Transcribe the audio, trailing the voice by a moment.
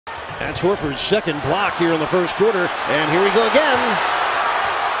That's Horford's second block here in the first quarter, and here we go again.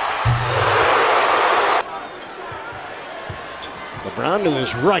 LeBron to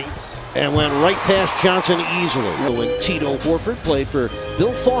his right and went right past Johnson easily. When Tito Horford played for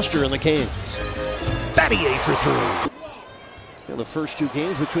Bill Foster in the Canes. Battier for three. In the first two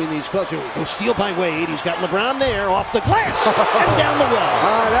games between these clubs, go steal by Wade. He's got LeBron there off the glass and down the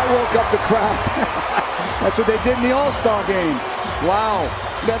well. That woke up the crowd. That's what they did in the All-Star game. Wow,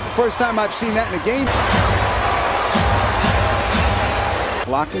 that's the first time I've seen that in a game.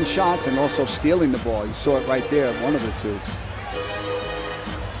 Blocking shots and also stealing the ball. You saw it right there, one of the two.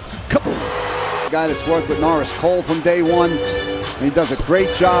 Kaboom. The guy that's worked with Norris Cole from day one, and he does a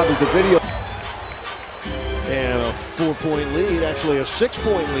great job as the video. And a 4-point lead, actually a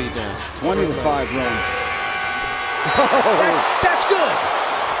 6-point lead now. 20-5 run. That's good.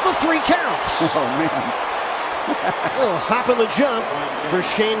 The three counts. Oh, man. A hop in the jump for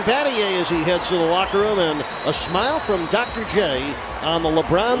Shane Battier as he heads to the locker room, and a smile from Dr. J on the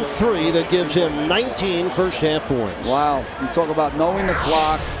LeBron three that gives him 19 first-half points. Wow. You talk about knowing the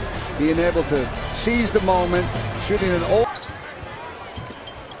clock, being able to seize the moment, shooting an old...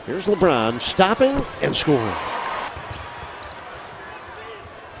 Here's LeBron stopping and scoring.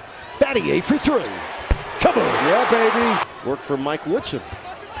 Battier for three. Come on. Yeah, baby. Work for Mike Woodson.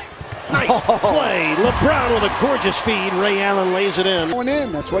 Nice play. LeBron with a gorgeous feed. Ray Allen lays it in. Going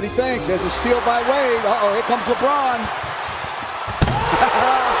in. That's what he thinks. There's a steal by Wade. Uh-oh, here comes LeBron.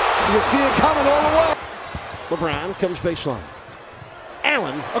 You see it coming all the way. LeBron comes baseline.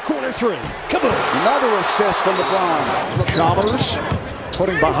 Allen, a corner three. Come on. Another assist from LeBron. Chalmers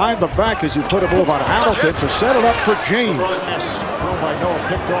putting behind the back, as you put it, about Hamilton to set it up for James. Thrown by Noah,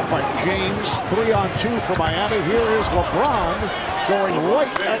 picked off by James. 3-on-2 for Miami. Here is LeBron going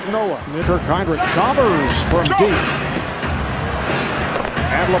right at Noah. Kirk Heinrich, Chalmers from deep.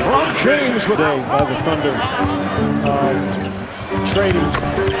 And LeBron James with by the Thunder. Trading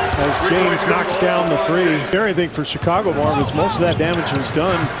as James knocks down the three. Very thing for Chicago, Marv, is most of that damage was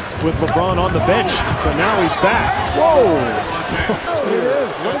done with LeBron on the bench. So now he's back. Whoa! It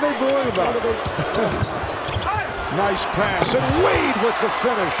is. What are they doing about it? nice pass, and Wade with the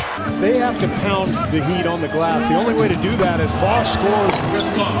finish. They have to pound the Heat on the glass. The only way to do that is Boss scores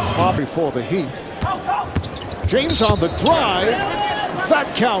off before the Heat. James on the drive.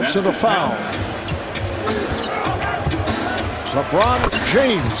 That counts in the foul. LeBron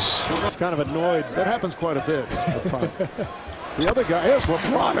James. He's kind of annoyed. That happens quite a bit. The other guy is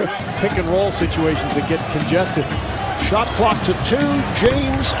LeBron. Pick and roll situations that get congested. Shot clock to 2.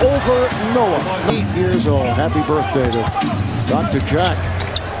 James over Noah. 8 years old. Happy birthday to Dr. Jack.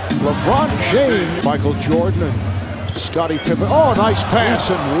 LeBron James, Michael Jordan, and Scottie Pippen. Oh, nice pass,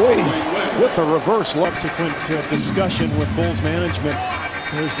 and Wade with the reverse. Subsequent discussion with Bulls management.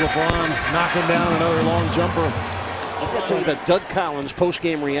 Here's LeBron knocking down another long jumper. I'll tell you about Doug Collins'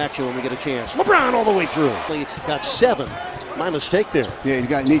 post-game reaction when we get a chance. LeBron all the way through. He got 7. My mistake there.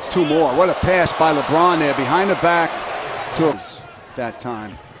 Yeah, he needs 2 more. What a pass by LeBron there behind the back to that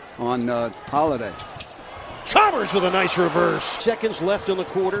time on Holiday. Chalmers with a nice reverse. Seconds left in the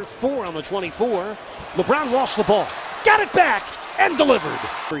quarter. 4 on the 24. LeBron lost the ball. Got it back and delivered.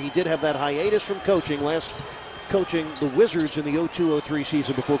 He did have that hiatus from coaching coaching the Wizards in the 02-03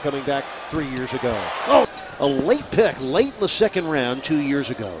 season before coming back 3 years ago. Oh, a late pick, late in the second round 2 years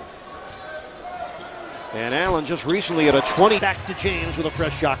ago. And Allen just recently at a 20. Back to James with a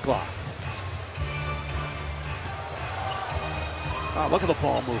fresh shot clock. Oh, look at the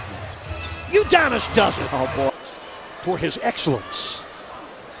ball movement. Udonis does it. Oh, boy. For his excellence.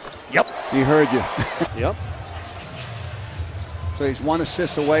 Yep. He heard you. Yep. So he's 1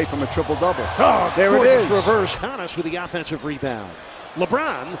 assist away from a triple-double. Oh, there it is. Reverse. Udonis with the offensive rebound.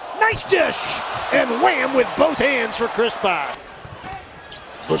 LeBron, nice dish. And wham with both hands for Chris Bosh.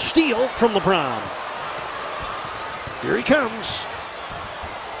 The steal from LeBron. Here he comes.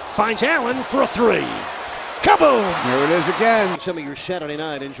 Finds Allen for a 3. Kaboom! There it is again. Some of your Saturday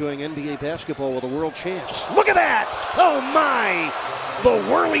night enjoying NBA basketball with the world champs. Look at that! Oh my! The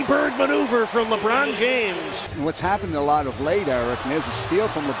whirly-bird maneuver from LeBron James. What's happened a lot of late, Eric, and there's a steal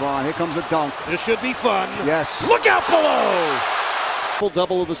from LeBron. Here comes a dunk. This should be fun. Yes. Look out below! Full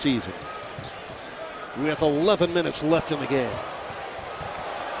double of the season. With 11 minutes left in the game.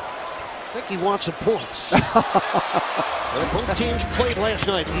 I think he wants some points. Both teams played last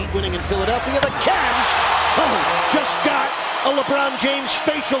night. The Heat winning in Philadelphia. The Cavs just got a LeBron James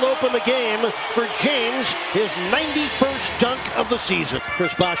facial open the game for James, his 91st dunk of the season.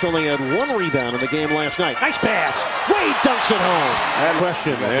 Chris Bosh only had 1 rebound in the game last night. Nice pass. Wade dunks it home. That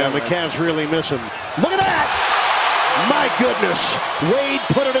question, and the Cavs really miss him. Look at that. My goodness. Wade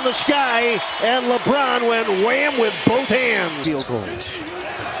put it in the sky, and LeBron went wham with both hands. Field goals.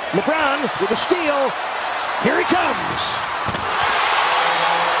 LeBron with a steal. Here he comes.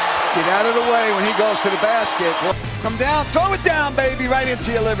 Get out of the way when he goes to the basket. Come down, throw it down, baby, right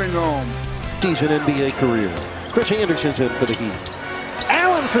into your living room. He's an NBA career. Chris Anderson's in for the Heat.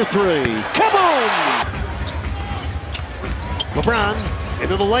 Allen for three. Come on! LeBron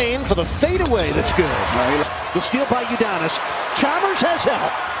into the lane for the fadeaway. That's good. The steal by Udonis. Chalmers has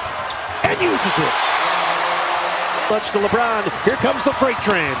help and uses it. Much to LeBron. Here comes the freight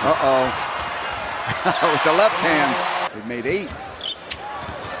train. Uh-oh. With the left hand. They made 8.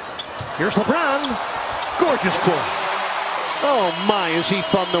 Here's LeBron. Gorgeous pull. Oh my, is he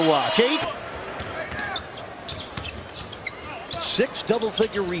fun to watch. 8. 6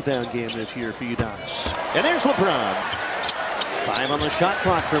 double-figure rebound game this year for Udonis. And there's LeBron. 5 on the shot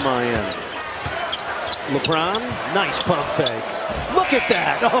clock for Miami. LeBron, nice pump fake. Look at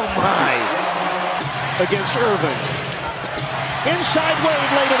that. Oh my. Against Irving. Inside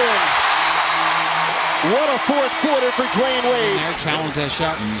Wade laid it in. What a fourth quarter for Dwayne Wade. Challenge that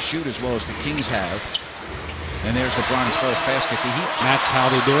shot and you shoot as well as the Kings have. And there's LeBron's first basket. The Heat. That's how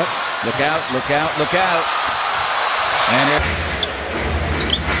they do it. Look out, look out, look out. And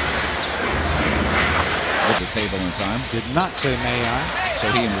at the table in time. Did not say may I. So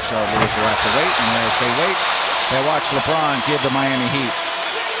he and Rashard Lewis will have to wait. And as they wait, they watch LeBron give the Miami Heat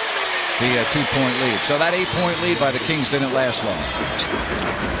the 2-point lead. So that 8-point lead by the Kings didn't last long.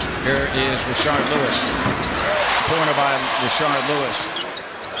 Here is Rashard Lewis. Corner by Rashard Lewis.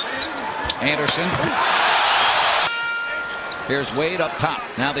 Anderson. Here's Wade up top.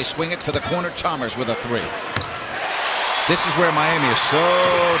 Now they swing it to the corner. Chalmers with a 3. This is where Miami is so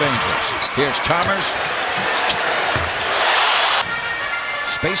dangerous. Here's Chalmers.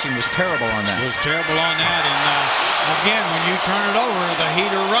 Spacing was terrible on that. It was terrible on that. And again, when you turn it over, the Heat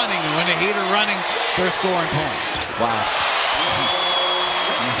are running. And when the Heat are running, they're scoring points. Wow.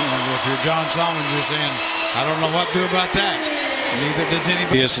 If you're John Solomon, you're saying, I don't know what to do about that. Neither does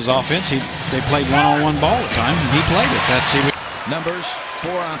anybody. This is offense. They played one-on-one ball at times, and he played it. That's it. Numbers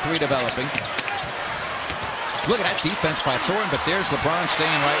 4-on-3 developing. Look at that defense by Thorin, but there's LeBron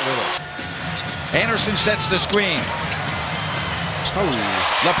staying right with it. Anderson sets the screen. Oh,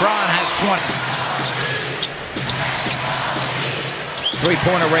 LeBron has 20.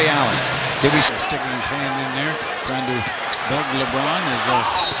 3-pointer Ray Allen. Did we sticking his hand in there, trying to bug LeBron?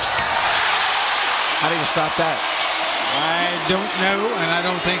 How do you stop that? I don't know, and I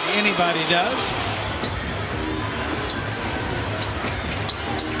don't think anybody does.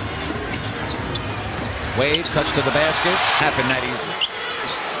 Wade cuts to the basket. Happened that easy.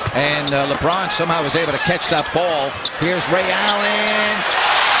 And LeBron somehow was able to catch that ball. Here's Ray Allen.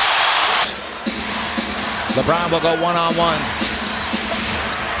 LeBron will go one-on-one.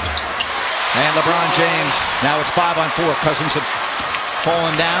 And LeBron James. Now it's 5-on-4. Cousins have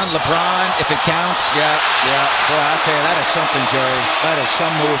fallen down. LeBron, if it counts, yeah. Boy, I'll tell you, that is something, Jerry. That is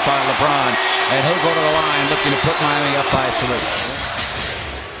some move by LeBron. And he'll go to the line looking to put Miami up by 3.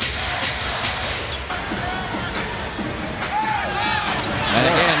 And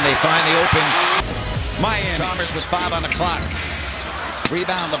again, they find the open Miami. Chalmers with 5 on the clock.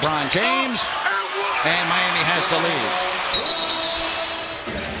 Rebound, LeBron James. And Miami has the lead.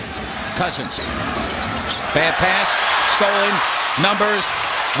 Cousins. Bad pass. Stolen. Numbers.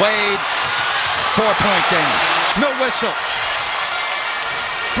 Wade. 4-point game. No whistle.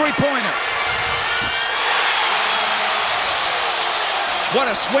 3-pointer.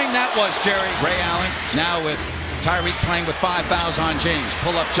 What a swing that was, Jerry. Ray Allen now with Tyreek playing with 5 fouls on James.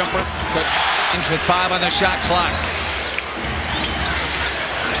 Pull-up jumper, but ends with 5 on the shot clock.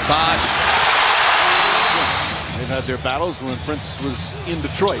 Bosh. They've had their battles when Prince was in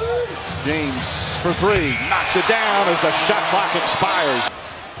Detroit. James for 3. Knocks it down as the shot clock expires.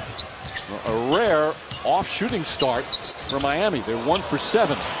 A rare off-shooting start for Miami. They're 1 for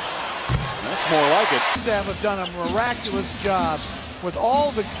 7. That's more like it. They have done a miraculous job with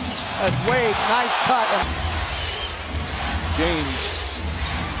all the Wade, nice cut. James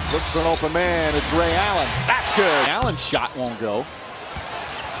looks for an open man. It's Ray Allen. That's good. Allen's shot won't go.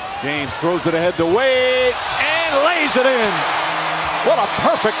 James throws it ahead to Wade and lays it in. What a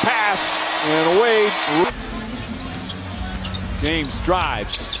perfect pass. And Wade. James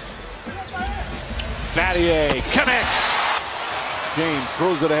drives. Battier connects. James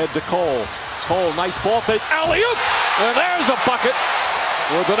throws it ahead to Cole. Cole, nice ball fake. Alley-oop. And there's a bucket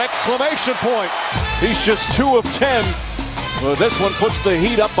with an exclamation point. He's just 2 of 10. Well, this one puts the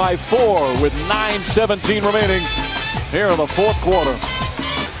Heat up by 4 with 9:17 remaining here in the fourth quarter.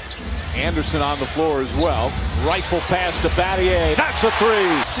 Anderson on the floor as well. Rifle pass to Battier. That's a three.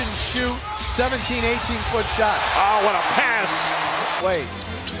 Shoot, 17, 18-foot shot. Oh, what a pass.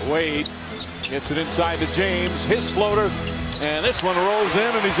 Wade gets it inside to James. His floater. And this one rolls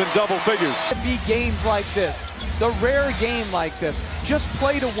in, and he's in double figures. Be games like this, the rare game like this. Just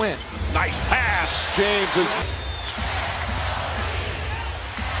play to win. Nice pass.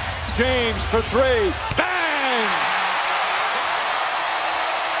 James for three. Bang!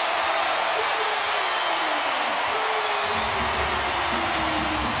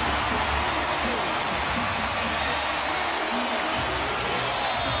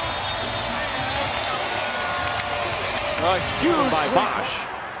 A huge by Bosch.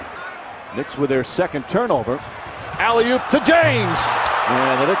 Knicks with their second turnover. Alley-oop to James.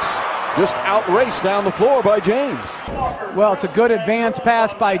 And the Knicks just outraced down the floor by James. Well, it's a good advance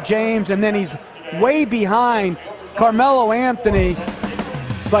pass by James, and then he's way behind Carmelo Anthony,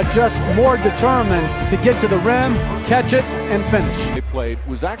 but just more determined to get to the rim, catch it, and finish. They played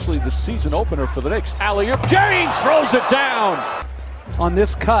was actually the season opener for the Knicks. Alley-oop, James throws it down. On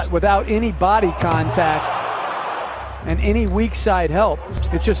this cut without any body contact and any weak side help,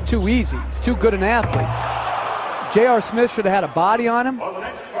 it's just too easy. He's too good an athlete. J.R. Smith should have had a body on him.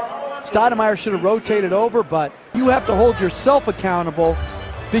 Stoudemire should have rotated over, but you have to hold yourself accountable,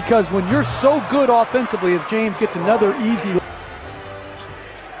 because when you're so good offensively, as James gets another easy.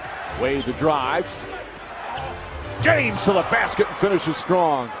 Wade the drive. James to the basket and finishes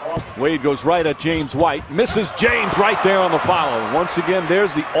strong. Wade goes right at James White. Misses James right there on the follow. Once again,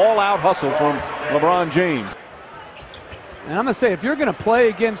 there's the all-out hustle from LeBron James. And I'm going to say, if you're going to play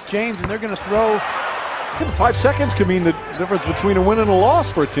against James and they're going to throw... 5 seconds can mean the difference between a win and a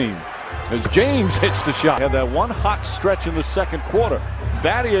loss for a team. As James hits the shot. Had that one hot stretch in the second quarter.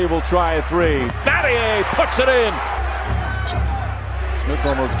 Battier will try a three. Battier puts it in. Smith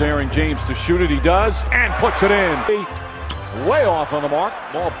almost daring James to shoot it. He does, and puts it in. Way off on the mark.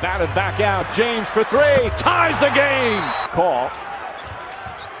 Ball batted back out. James for three. Ties the game. Call.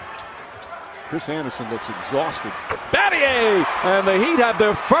 Chris Anderson looks exhausted. Battier! And the Heat have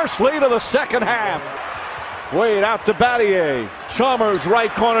their first lead of the second half. Wade out to Battier. Chalmers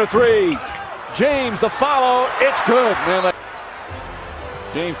right corner three. James the follow. It's good.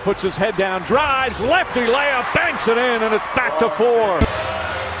 James puts his head down, drives, lefty layup, banks it in, and it's back to four.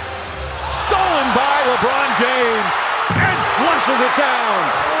 Stolen by LeBron James, and flushes it down.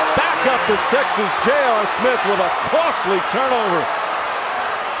 Back up to six is J.R. Smith with a costly turnover.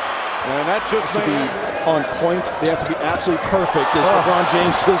 And that just to be on point. They have to be absolutely perfect, as LeBron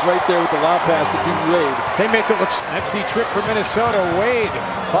James is right there with the lob pass to D. Wade. They make it look empty trick for Minnesota. Wade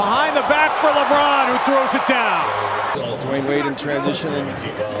behind the back for LeBron, who throws it down. Dwayne Wade in transition, and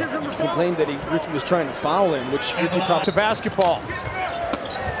complained that Ricky was trying to foul him, which Ricky popped to basketball.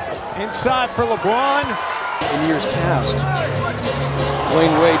 Inside for LeBron. In years past,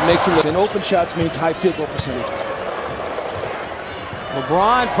 Dwayne Wade makes it look, and open shots means high field goal percentages.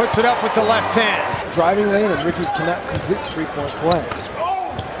 LeBron puts it up with the left hand. Driving lane, and Ricky cannot complete the three-point play.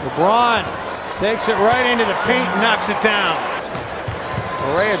 LeBron takes it right into the paint and knocks it down.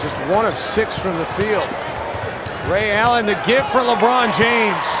 Correa just 1 of 6 from the field. Ray Allen, the give for LeBron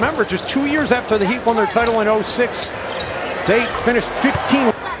James. Remember, just 2 years after the Heat won their title in '06, they finished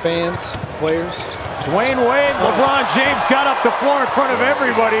 15. Fans, players. Dwayne Wade, LeBron James got up the floor in front of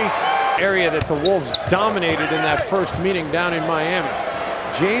everybody. Area that the Wolves dominated in that first meeting down in Miami.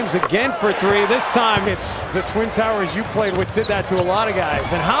 James again for three. This time it's the Twin Towers you played with did that to a lot of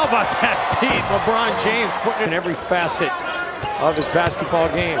guys. And how about that feed? LeBron James putting it in every facet of his basketball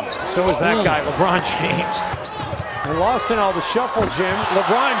game. So is that guy, LeBron James. And lost in all the shuffle, Jim.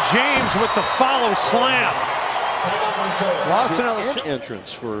 LeBron James with the follow slam. Lost in all the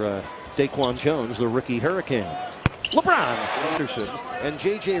entrance for Daquan Jones, the rookie Hurricane. LeBron Anderson and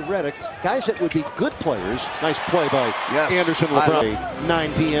J.J. Redick, guys that would be good players. Nice play by Anderson. LeBron.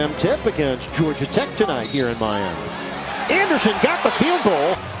 9 p.m. tip against Georgia Tech tonight here in Miami. Anderson got the field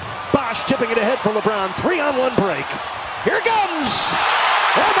goal. Bosch tipping it ahead for LeBron. 3-on-1 break. Here it comes.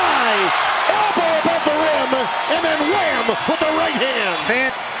 Oh my! Elbow above the rim, and then wham with the right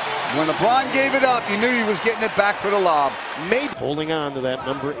hand. When LeBron gave it up, you knew he was getting it back for the lob. Holding on to that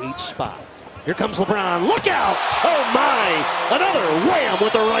number 8 spot. Here comes LeBron. Look out! Oh my! Another wham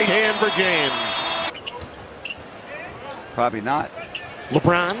with the right hand for James. Probably not.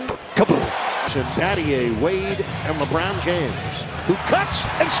 LeBron, kaboom. Battier, Wade, and LeBron James, who cuts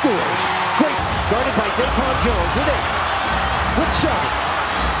and scores. Great. Guarded by Daquan Jones with 8, with 7,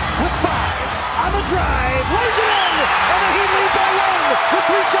 with 5. On the drive, lays it in, and the Heat lead by 1 with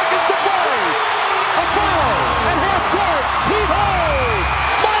 3 seconds to play. A foul, and half court. Heat ho!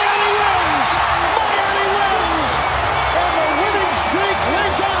 Miami wins!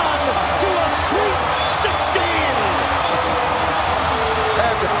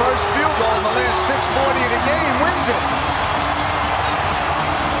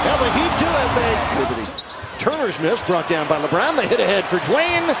 activity. Turner's miss brought down by LeBron. They hit ahead for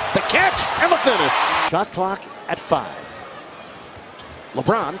Dwayne. The catch and the finish. Shot clock at 5.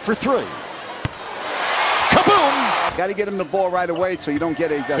 LeBron for 3. Kaboom! Got to get him the ball right away so you don't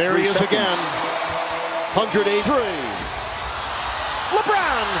get a There he is again. 183.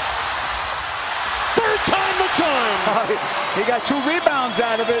 LeBron! Third time the charm! He got 2 rebounds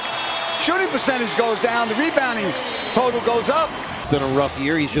out of it. Shooting percentage goes down. The rebounding total goes up. It's been a rough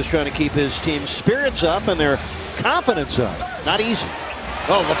year. He's just trying to keep his team's spirits up and their confidence up. Not easy.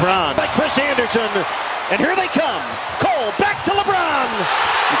 Oh, LeBron by Chris Anderson. And here they come. Cole back to LeBron.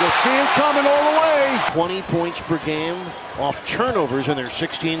 You can see it coming all the way. 20 points per game off turnovers in their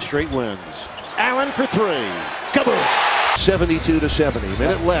 16 straight wins. Allen for 3. Kaboom! 72-70.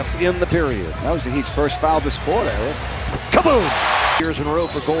 Minute left in the period. That was the Heat's first foul this quarter, Eric. Kaboom! Years in a row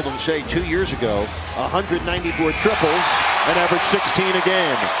for Golden State. 2 years ago, 194 triples and averaged 16 a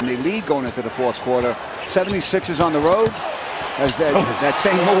game. And they lead going into the fourth quarter. 76ers on the road. As that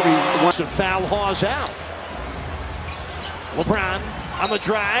same movie wants to foul Hawes out. LeBron on the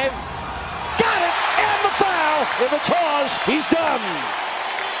drive. Got it! And the foul! If it's Hawes, he's done.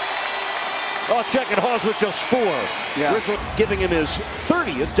 Oh, check it. Hawes with just 4. Yeah. Rizzo giving him his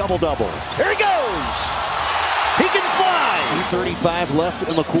 30th double-double. Here he goes! He can fly! 2:35 left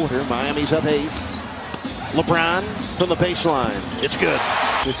in the quarter. Miami's up 8. LeBron from the baseline. It's good.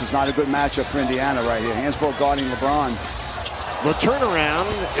 This is not a good matchup for Indiana right here. Hansbrough guarding LeBron. The turnaround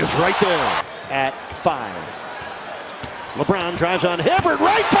is right there at 5. LeBron drives on Hibbert,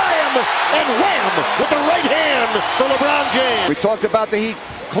 right by him, and wham, with the right hand for LeBron James. We talked about the Heat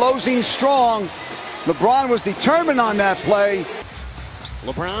closing strong. LeBron was determined on that play.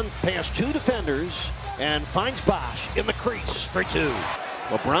 LeBron past 2 defenders and finds Bosh in the crease for 2.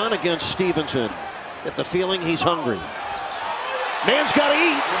 LeBron against Stevenson. Get the feeling he's hungry. Man's got to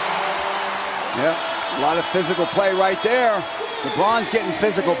eat. Yeah, a lot of physical play right there. LeBron's getting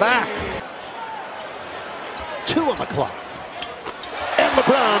physical back. 2 on the clock. And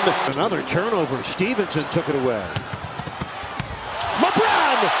LeBron, another turnover. Stevenson took it away.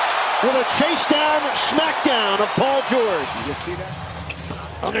 LeBron with a chase down, smackdown of Paul George. Did you see that?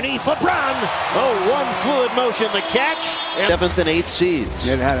 Underneath LeBron. Oh, one fluid motion, the catch. And 7th and 8th seeds.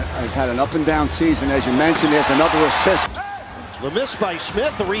 Yeah, it had an up and down season. As you mentioned, there's another assist. The miss by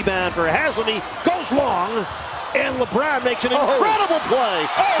Smith, the rebound for Haslam. He goes long, and LeBron makes an incredible play.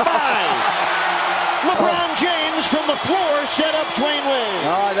 Oh, my! LeBron James from the floor set up Dwayne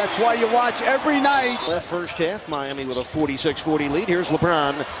Wade. That's why you watch every night. Left first half, Miami with a 46-40 lead. Here's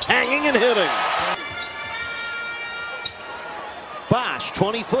LeBron hanging and hitting. Bosh,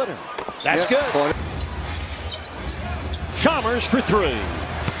 20-footer. That's good. Chalmers for 3.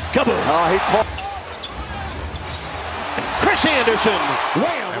 Kaboom. He caught. Chris Anderson.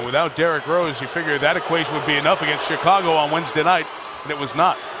 Wham. And without Derrick Rose, you figured that equation would be enough against Chicago on Wednesday night, and it was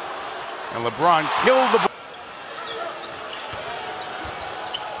not. And LeBron killed the ball.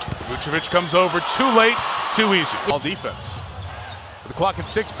 Vucevic comes over too late, too easy. All defense. With the clock at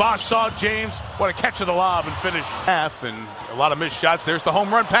 6, Bosh saw James. What a catch of the lob and finish half, and a lot of missed shots. There's the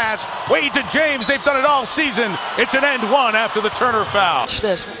home run pass. Wade to James. They've done it all season. It's an end one after the Turner foul.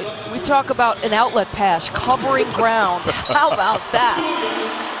 We talk about an outlet pass, covering ground. How about that?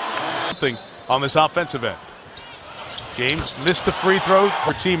 Something on this offensive end. James missed the free throw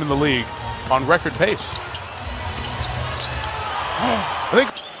for team in the league on record pace. I think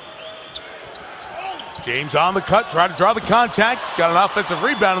James on the cut, trying to draw the contact, got an offensive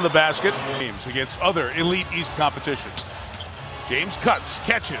rebound in the basket. James against other elite East competition. James cuts,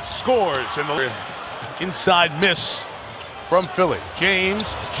 catches, scores, and the inside miss from Philly. James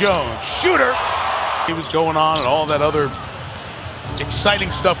Jones, shooter. He was going on and all that other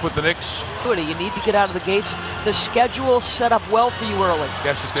exciting stuff with the Knicks. You need to get out of the gates. The schedule set up well for you early.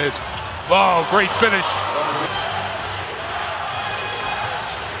 Yes, it did. Oh, great finish.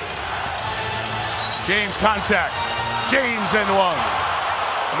 James contact. James and 1.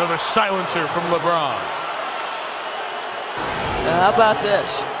 Another silencer from LeBron. How about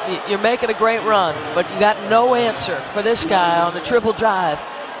this? You're making a great run, but you got no answer for this guy on the triple drive.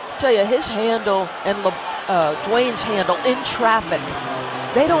 I tell you, his handle and Dwayne's handle in traffic,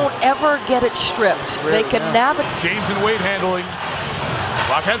 they don't ever get it stripped. They can navigate. James and Wade handling.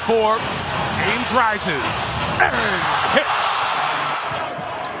 Clock at 4. James rises and hits.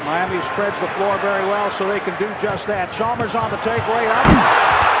 Miami spreads the floor very well, so they can do just that. Chalmers on the takeaway up.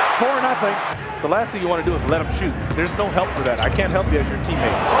 4-0. The last thing you want to do is let him shoot. There's no help for that. I can't help you as your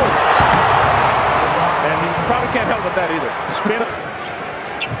teammate. And you probably can't help with that either. Spin it.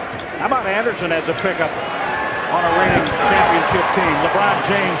 How about Anderson as a pickup? on a reigning championship team. LeBron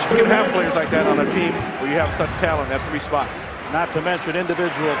James, you have players like that on a team where you have such talent at 3 spots. Not to mention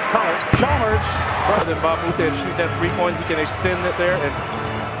individual color. Chalmers. Rather than Bob Booth to shoot that 3-point, he can extend it there, and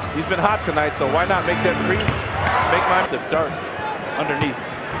he's been hot tonight, so why not make that 3? Make mine the dart underneath.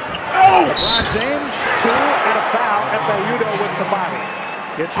 LeBron James, 2 and a foul. F.A.U.D.O. with the body.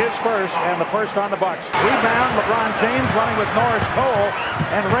 It's his first and the first on the Bucks. Rebound, LeBron James running with Norris Cole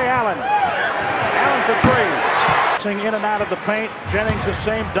and Ray Allen. Allen for 3. In and out of the paint. Jennings the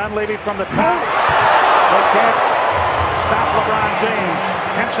same. Dunleavy from the top. They can't stop LeBron James.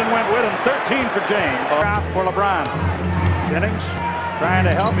 Henson went with him. 13 for James. Out for LeBron. Jennings trying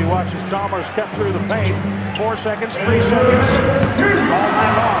to help. He watches Chalmers cut through the paint. 4 seconds, 3 seconds. All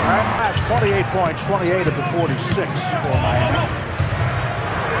night long, right? Last 28 points, 28 of the 46 for Miami.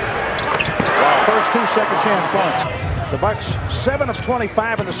 First 2 second chance points. The Bucks 7 of 25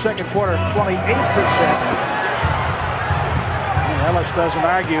 in the second quarter, 28%. Ellis doesn't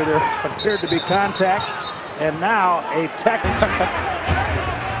argue. There appeared to be contact, and now a technical.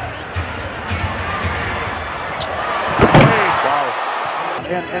 Wow.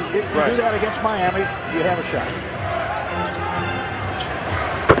 And if you do that against Miami, you have a shot.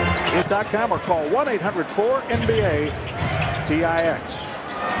 Is.com or call 1-800-4NBA-TIX.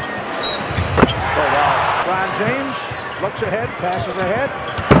 Oh, wow. LeBron James looks ahead, passes ahead.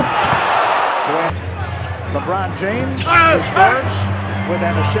 LeBron James scores with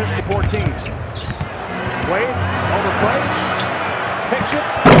an assist to 14. Wade overplays, picks it,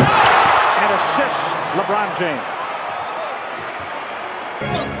 and assists LeBron James.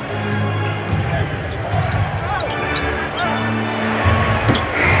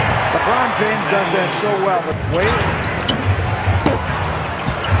 LeBron James does that so well, but Wade,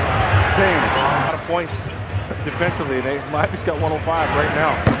 James. A lot of points defensively. Miami's got 105 right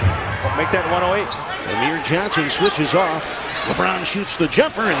now. Make that 108. Amir Johnson switches off. LeBron shoots the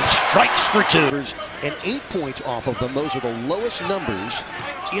jumper and strikes for 2. And 8 points off of them. Those are the lowest numbers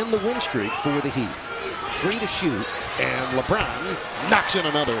in the win streak for the Heat. 3 to shoot, and LeBron knocks in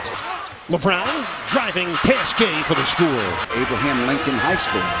another. LeBron driving past Gay for the score. Abraham Lincoln High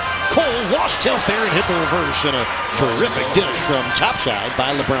School. Cole lost tail fair and hit the reverse in a terrific dish from topside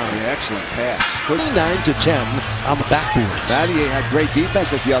by LeBron. Yeah, excellent pass. 29-10 on the backboard. Valier had great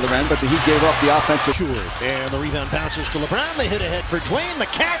defense at the other end, but the Heat gave up the offensive. Sure. And the rebound bounces to LeBron. They hit ahead for Dwayne. The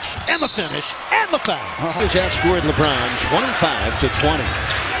catch and the finish and the foul. He's outscored LeBron 25-20.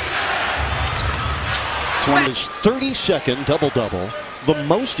 20 his 32nd double-double, the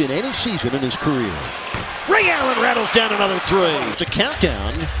most in any season in his career. Ray Allen rattles down another 3. It's a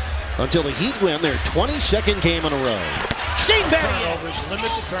countdown until the Heat win their 22nd game in a row. Shane Battier. Limit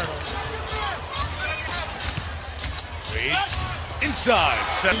the turnovers. Wade inside.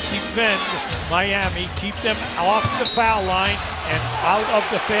 Defend Miami. Keep them off the foul line and out of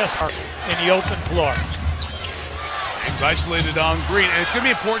the fast in the open floor. James isolated on Green, and it's going to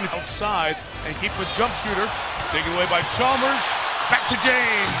be important outside and keep a jump shooter. Taken away by Chalmers. Back to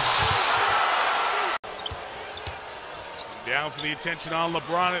James. Down for the attention on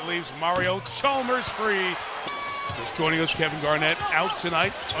LeBron. It leaves Mario Chalmers free. Just joining us, Kevin Garnett out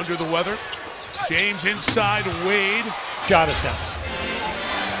tonight under the weather. James inside, Wade. Shot attempts.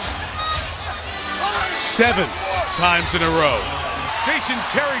 7 times in a row. Jason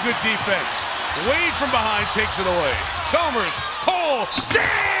Terry, good defense. Wade from behind takes it away. Chalmers, Cole, James!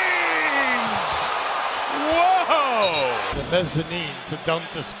 Whoa! The mezzanine to dunk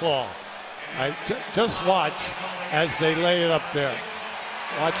this ball. Just watch as they lay it up there.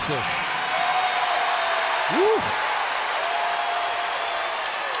 Watch this. Woo!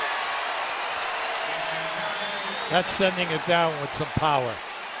 That's sending it down with some power.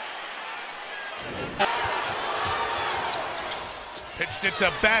 Pitched it to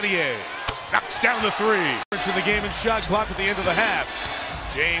Battier. Knocks down the 3. To the game and shot clock at the end of the half.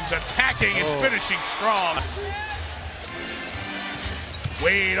 James attacking and finishing strong.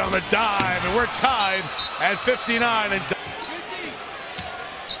 Wade on the dive, and we're tied at 59. And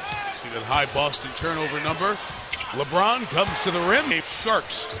see that high Boston turnover number. LeBron comes to the rim.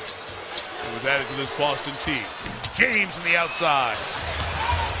 Sharks was added to this Boston team. James on the outside.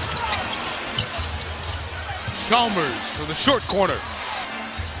 Chalmers for the short corner.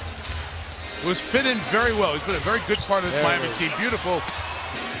 Was fit in very well. He's been a very good part of this Miami team. Beautiful.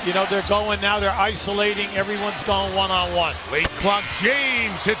 You know, they're going now. They're isolating. Everyone's going one-on-one. Late clock.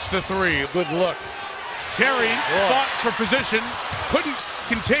 James hits the 3. Good look. Terry fought for position, couldn't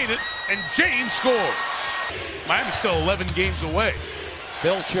contain it, and James scores. Miami's still 11 games away.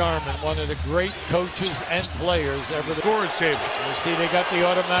 Bill Sharman, one of the great coaches and players ever. Scores table. You see, they got the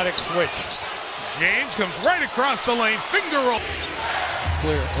automatic switch. James comes right across the lane, finger roll.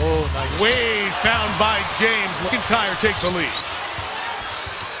 Clear. Oh, nice. Wade found by James. McIntyre takes the lead.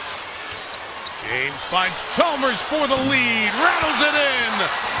 James finds Chalmers for the lead, rattles it in.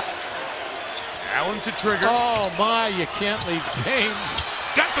 Allen to trigger. Oh my, you can't leave James.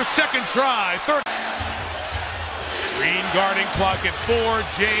 Got the second try. Third. Green guarding clock at 4.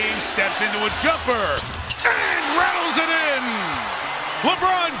 James steps into a jumper and rattles it in.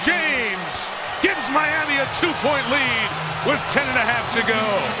 LeBron James gives Miami a 2-point lead with 10.5 to go.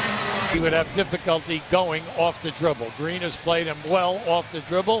 He would have difficulty going off the dribble. Green has played him well off the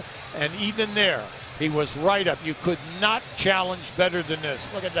dribble, and even there, he was right up. You could not challenge better than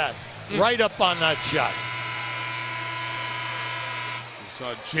this. Look at that. Right up on that shot. We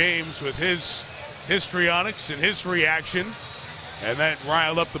saw James with his histrionics and his reaction, and that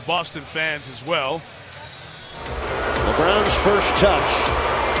riled up the Boston fans as well. LeBron's first touch.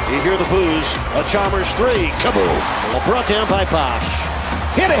 You hear the boos. A Chalmers 3. Kaboom. LeBron down by Bosch.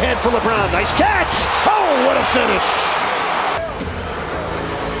 Hit ahead for LeBron. Nice catch. Oh, what a finish.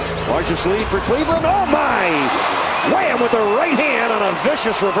 Largest lead for Cleveland. Oh, my. Wham with the right hand on a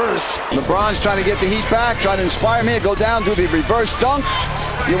vicious reverse. LeBron's trying to get the Heat back, trying to inspire me to go down, do the reverse dunk.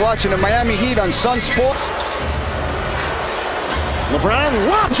 You're watching the Miami Heat on Sun Sports. LeBron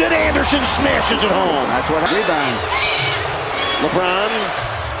lobs it. Anderson smashes it home. That's what rebound. LeBron,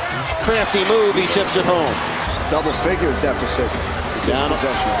 crafty move. He tips it home. Double figures deficit. Down 11.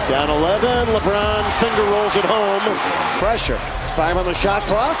 LeBron finger rolls it home. Pressure. 5 on the shot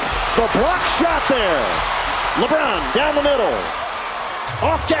clock. The block shot there. LeBron down the middle.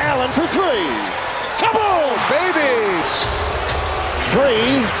 Off to Allen for 3. Kaboom! Babies! 3.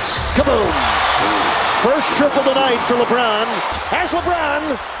 Kaboom! First triple tonight for LeBron. As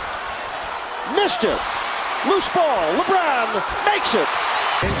LeBron missed it. Loose ball. LeBron makes it.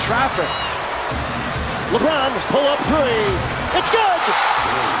 In traffic. LeBron pull up 3. It's good!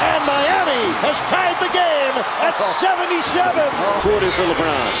 And Miami has tied the game at 77. Quarter for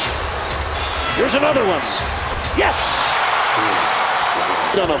LeBron. Here's another one. Yes!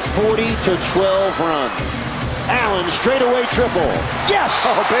 On a 40-12 run. Allen straightaway triple. Yes!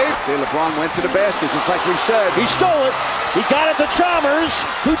 Oh, babe. Okay, LeBron went to the basket, just like we said. He stole it. He got it to Chalmers,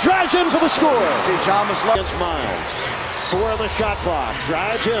 who drives in for the score. See Chalmers against Miles. 4 on the shot clock.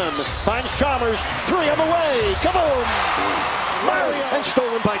 Drives in. Finds Chalmers. 3 on the way. Kaboom! Mario. And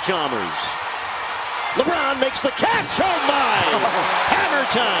stolen by Chalmers. LeBron makes the catch. Oh, my! Hammer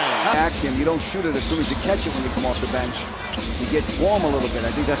time. Axiom, you don't shoot it as soon as you catch it when you come off the bench. You get warm a little bit.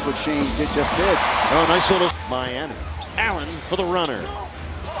 I think that's what Shane just did. Oh, nice little Miami. Allen for the runner.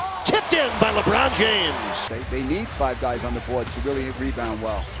 Tipped in by LeBron James. They need 5 guys on the board to really rebound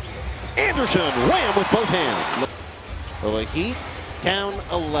well. Anderson, wham with both hands. Well, the Heat down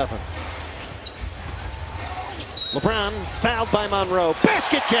 11. LeBron fouled by Monroe.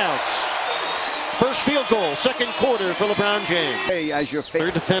 Basket counts. First field goal, second quarter for LeBron James. Hey, as your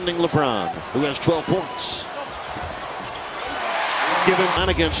favorite defending LeBron, who has 12 points. Given on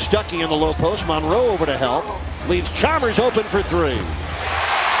against Stuckey in the low post. Monroe over to help. Leaves Chalmers open for 3.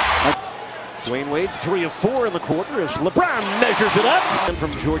 Dwayne Wade 3 of 4 in the quarter as LeBron measures it up. And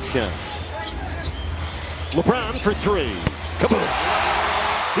from Georgetown. LeBron for 3. Kaboom.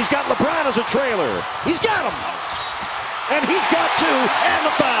 He's got LeBron as a trailer. He's got him. And he's got 2 and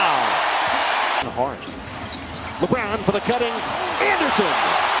the foul. Hard. LeBron for the cutting. Anderson.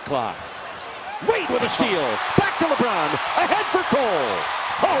 Clock. Wade with a steal. Back to LeBron. Ahead for Cole.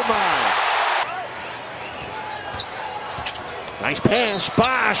 Oh, my. Nice pass.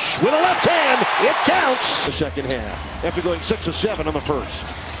 Bosch with a left hand. It counts. The second half. After going 6 of 7 on the first.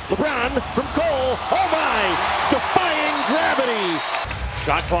 LeBron from Cole. Oh, my. Defying gravity.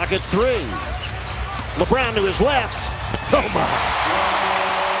 Shot clock at 3. LeBron to his left. Oh, my.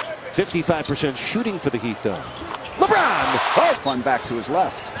 55% shooting for the Heat, though. LeBron! Oh. Spun back to his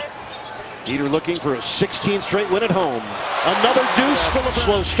left. Heater looking for a 16th straight win at home. Another deuce for LeBron.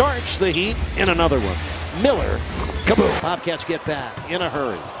 Slow starts the Heat in another one. Miller. Kaboom. Bobcats get back in a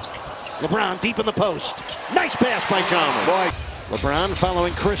hurry. LeBron deep in the post. Nice pass by Chalmers. Boy. LeBron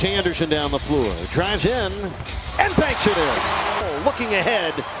following Chris Anderson down the floor. Drives in and banks it in. Oh, looking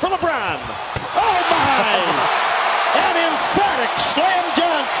ahead for LeBron. Oh, my! An emphatic slam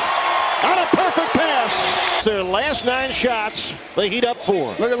dunk. On a perfect pass. Their last 9 shots, they heat up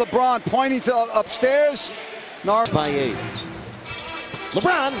 4. Look at LeBron pointing to upstairs. By 8.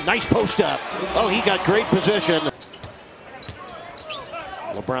 LeBron, nice post up. Oh, he got great position.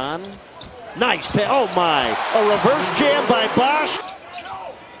 LeBron, nice pass. Oh, my. A reverse jam by Bosch.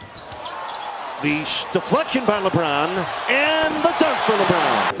 The deflection by LeBron. And the dunk for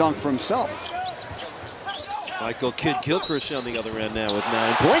LeBron. Dunk for himself. Michael Kidd-Gilchrist on the other end now with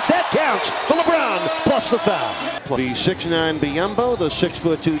 9 points. That counts for LeBron, plus the foul. The 6'9" Biyombo, the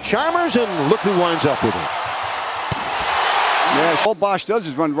 6'2" Chalmers, and look who winds up with it. Yeah, all Bosch does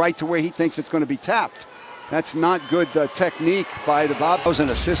is run right to where he thinks it's going to be tapped. That's not good technique by the Bob. I was an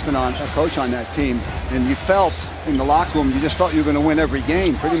assistant on a coach on that team, and you felt in the locker room, you just felt you were going to win every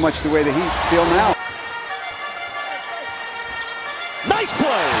game, pretty much the way the Heat feel now. Nice play!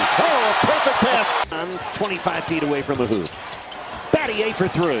 Oh, a perfect pass. I'm 25 feet away from the hoop. Battier for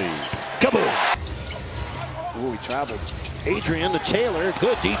 3. Kaboom! Ooh, he traveled. Adrian to Taylor.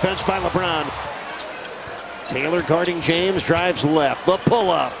 Good defense by LeBron. Taylor guarding James, drives left. The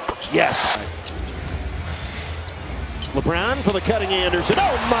pull-up. Yes. LeBron for the cutting Anderson.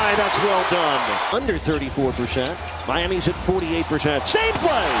 Oh my, that's well done. Under 34%. Miami's at 48%. Same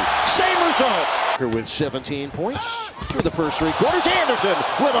play, same result. With 17 points through the first 3 quarters. Anderson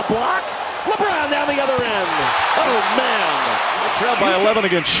with a block. LeBron down the other end. Oh man. They trailed by 11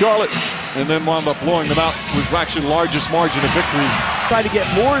 against Charlotte and then wound up blowing them out. It was actually largest margin of victory. Try to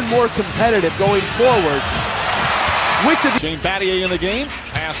get more and more competitive going forward. Shane Battier in the game.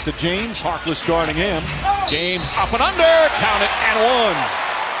 Pass to James. Harkless guarding him. James up and under. Count it and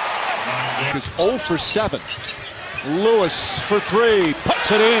 1. It's 0 for 7. Lewis for 3.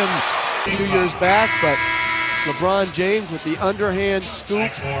 Puts it in. A few years back, but LeBron James with the underhand scoop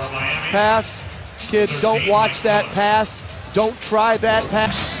pass. Kids, don't watch that pass. Don't try that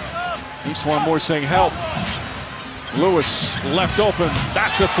pass. Each one more saying help. Lewis left open.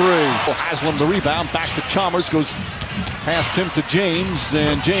 That's a 3. Haslam the rebound. Back to Chalmers. Goes past him to James,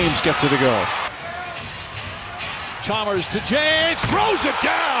 and James gets it to go. Chalmers to James. Throws it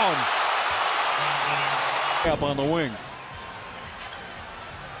down. Up on the wing.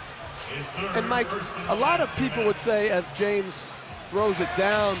 And Mike, a lot of people would say as James throws it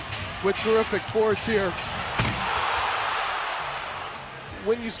down with terrific force here,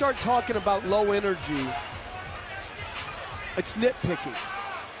 when you start talking about low energy, it's nitpicking.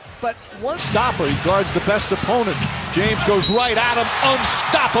 But one stopper, he guards the best opponent. James goes right at him,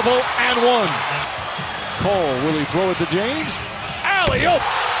 unstoppable, and 1. Cole, will he throw it to James? Alley-oop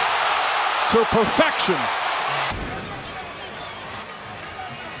to perfection.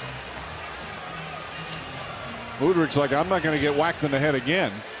 Udrich's like, I'm not going to get whacked in the head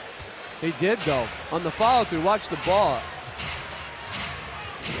again. He did, though. On the follow-through, watch the ball.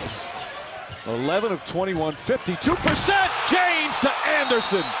 Yes. 11 of 21, 52%. James to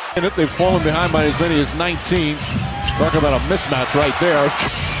Anderson. They've fallen behind by as many as 19. Talk about a mismatch right there.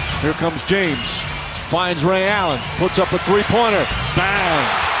 Here comes James. Finds Ray Allen. Puts up a 3-pointer. Bang.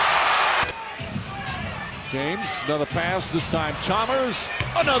 James, another pass. This time Chalmers.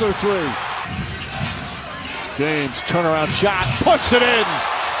 Another 3. James, turnaround shot, puts it in.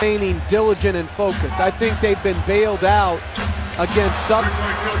 Remaining diligent and focused. I think they've been bailed out against some.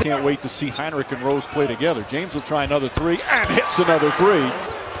 Can't wait to see Heinrich and Rose play together. James will try another 3 and hits another 3.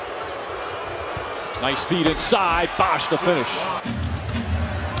 Nice feed inside. Bosch the finish.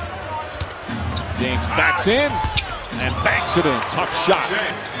 James backs in and banks it in. Tough shot.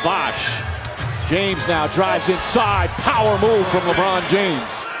 Bosch. James now drives inside. Power move from LeBron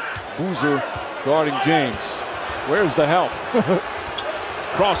James. Boozer guarding James. Where's the help?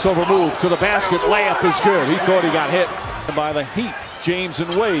 Crossover move to the basket. Layup is good. He thought he got hit by the Heat. James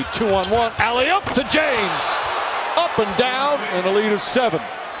and Wade, 2-on-1. Alley-up to James. Up and down, and a lead of 7.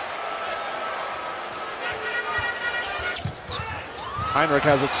 Heinrich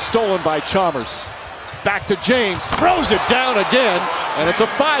has it stolen by Chalmers. Back to James. Throws it down again, and it's a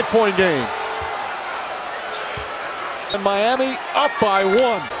 5-point game. And Miami up by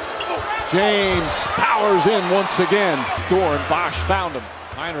 1. James powers in once again. Dorn, Bosch found him.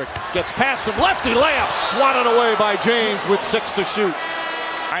 Heinrich gets past him. Lefty layup swatted away by James with 6 to shoot.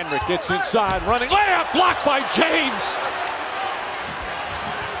 Heinrich gets inside, running. Layup blocked by James.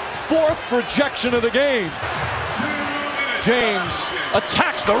 4th rejection of the game. James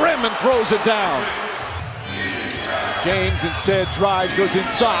attacks the rim and throws it down. James instead drives, goes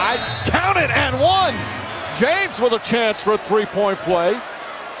inside. Count it and 1. James with a chance for a 3-point play.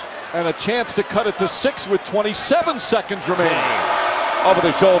 And a chance to cut it to 6 with 27 seconds remaining. Over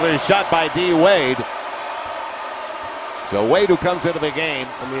the shoulder shot by D. Wade. So Wade, who comes into the game.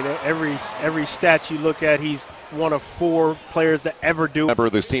 I mean, every stat you look at, he's one of 4 players to ever do. Member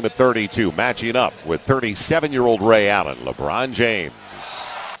of this team at 32, matching up with 37-year-old Ray Allen. LeBron James.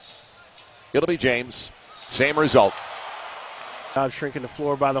 It'll be James. Same result. I'm shrinking the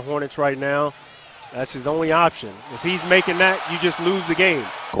floor by the Hornets right now. That's his only option. If he's making that, you just lose the game.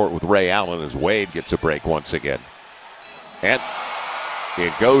 Court with Ray Allen as Wade gets a break once again. And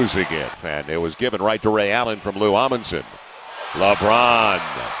It goes again, and it was given right to Ray Allen from Lou Amundsen. LeBron.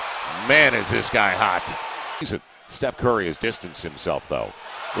 Man, is this guy hot. Steph Curry has distanced himself, though.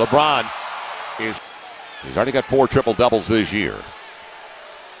 LeBron he's already got 4 triple-doubles this year.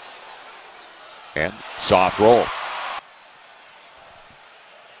 And soft roll.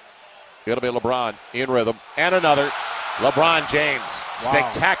 It'll be LeBron in rhythm. And another. LeBron James.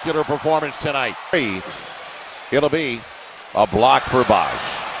 Spectacular performance tonight. It'll be a block for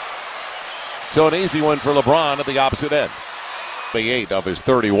Bosch. So an easy one for LeBron at the opposite end. 28 of his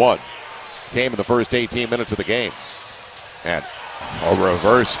 31 came in the first 18 minutes of the game. And a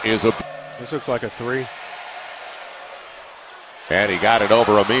reverse is a... This looks like a 3. And he got it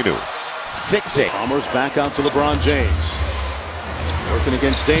over Aminu. 6-8. Palmer's back out to LeBron James. Working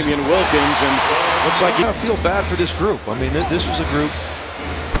against Damian Wilkins, and looks like I feel bad for this group. I mean, this was a group.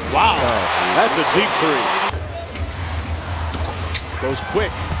 Wow, that's a deep 3. Goes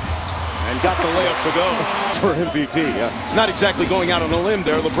quick and got the layup to go for MVP. Not exactly going out on a limb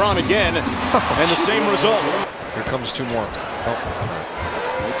there. LeBron again, and the same result. Here comes 2 more.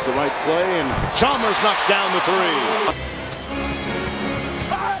 Makes the right play, and Chalmers knocks down the 3.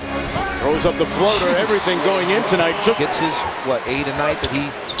 Throws up the floater, everything going in tonight. Gets his, 8 a night that he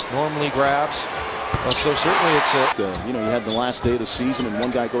normally grabs. So certainly it's a... you had the last day of the season and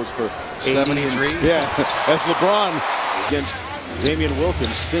one guy goes for 73. Yeah, as LeBron against Damian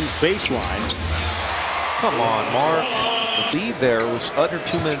Wilkins spins baseline. Come on, Mark. The lead there was under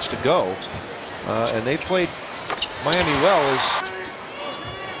 2 minutes to go. And they played Miami well.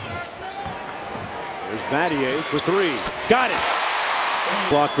 There's Battier for 3. Got it.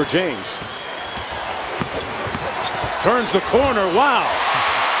 Block for James. Turns the corner. Wow.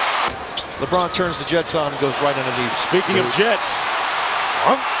 LeBron turns the Jets on and goes right underneath. Speaking of Jets.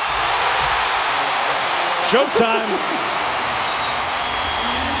 Showtime.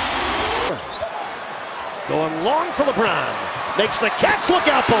 Going long for LeBron. Makes the catch. Look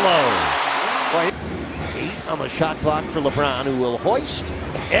out below. 8 on the shot clock for LeBron, who will hoist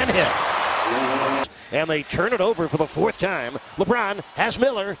and hit. And they turn it over for the 4th time. LeBron has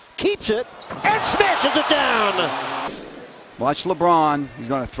Miller, keeps it, and smashes it down. Watch LeBron. He's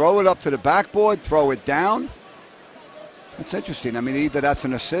going to throw it up to the backboard, throw it down. It's interesting. I mean, either that's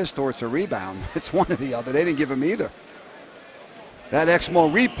an assist or it's a rebound. It's one or the other. They didn't give him either. That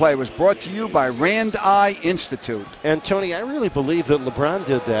Exmo replay was brought to you by Rand Eye Institute. And Tony, I really believe that LeBron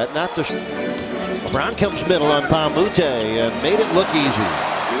did that. Not to... LeBron comes middle on Pamute and made it look easy.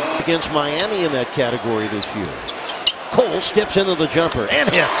 Against Miami in that category this year. Cole steps into the jumper and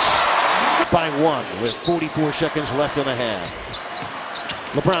hits by 1 with 44 seconds left in the half.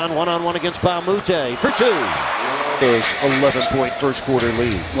 LeBron one-on-one against Pamute for 2. His 11-point first quarter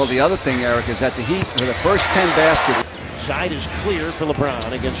lead. Well, the other thing, Eric, is that the Heat for the first 10 baskets. Side is clear for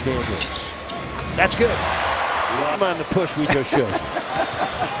LeBron against Andrews. That's good. I'm on the push we just showed.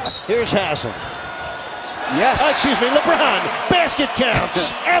 Here's Haslam. Yes. Excuse me, LeBron. Basket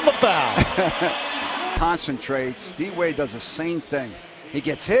counts and the foul. Concentrates. D-Wade does the same thing. He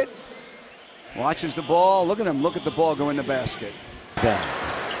gets hit, watches the ball. Look at him. Look at the ball go in the basket. Yeah.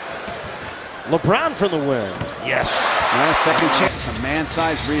 LeBron from the win. Yes. Second chance. Some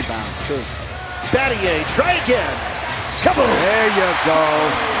man-sized rebounds, too. Battier, try again. Come on. There you go.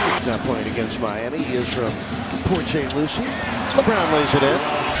 He's not playing against Miami. He is from Port St. Lucie. LeBron lays it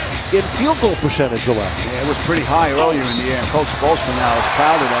in field goal percentage allowed. Yeah, it was pretty high earlier in the year. Coach Bolson now is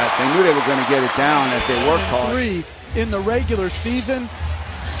proud of that. They knew they were going to get it down as they worked hard. 3 in the regular season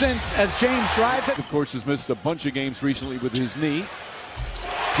since as James drives it. Of course, has missed a bunch of games recently with his knee.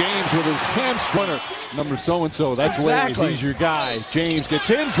 James with his hamstring. Number so-and-so. That's Wade. He's your guy. James gets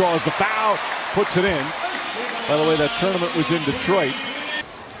in, draws the foul, puts it in. By the way, that tournament was in Detroit.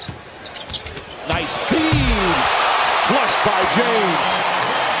 Nice feed. Flushed by James.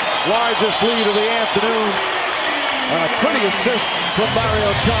 Largest lead of the afternoon. And a pretty assist from Mario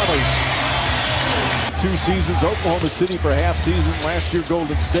Chalmers. 2 seasons, Oklahoma City for half season. Last year,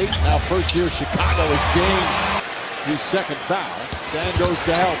 Golden State. Now first year, Chicago is James. His 2nd foul. Dan goes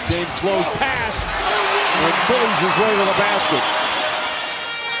to help. James blows past and bullies his way to the basket.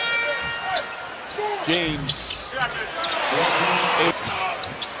 James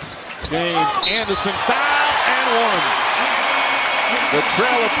Anderson foul and 1. The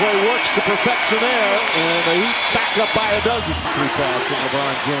trailer play works to perfection there, and the Heat back up by a dozen. 3 pass from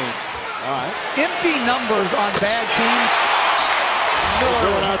LeBron James. All right. Empty numbers on bad teams.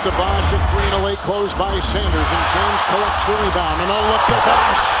 Throw it out to Bosch at 3-0-8, closed by Sanders, and James collects the rebound. And a look to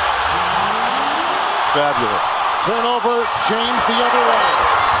Bosch. Fabulous. Turnover, James the other way.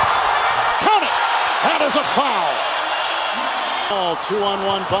 Count it! That is a foul. All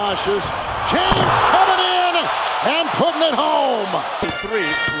 2-on-1 Bosch's. James coming in and putting it home. 3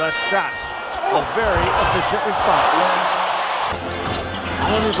 less shots. A very efficient response.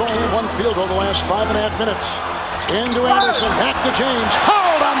 Miami's only one field goal the last 5.5 minutes. Into Anderson, back to James.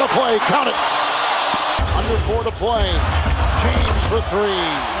 Fouled on the play. Count it. Under 4 to play. James for 3.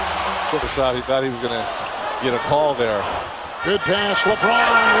 Took a shot. He thought he was going to get a call there. Good pass. LeBron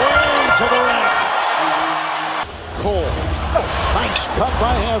way to the rack. Cole. Nice cut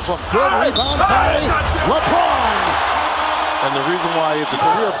by Haslam. Good rebound by LeBron. And the reason why it's a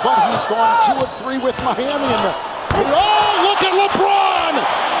career, but he's gone 2 of 3 with Miami in the. Oh, look at LeBron!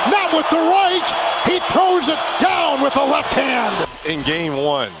 Not with the right. He throws it down with the left hand. in game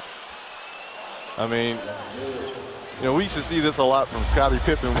 1. I mean, you know, we used to see this a lot from Scottie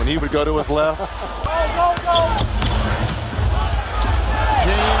Pippen when he would go to his left.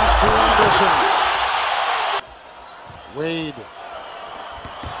 James to Anderson. Wade.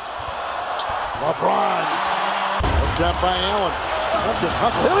 LeBron. Hooked up by Allen. That's just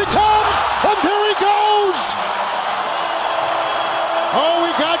hustle. Here he comes! And there he goes! Oh,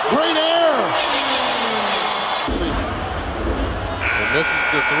 we got great air. And this is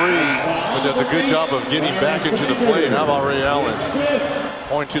the 3, but does a good job of getting back into the play. How about Ray Allen?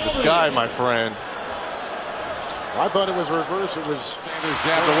 Point to the sky, my friend. I thought it was reverse. It was Sanders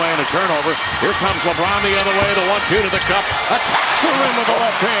jabbed away in a turnover. Here comes LeBron the other way. The 1-2 to the cup. Attacks the rim with the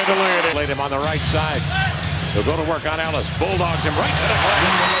left hand to lay it in. Laid him on the right side. They'll go to work on Ellis. Bulldogs him right to the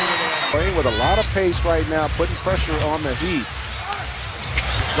glass. Playing with a lot of pace right now, putting pressure on the Heat.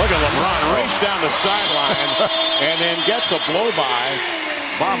 Look at LeBron race down the sideline and then get the blow by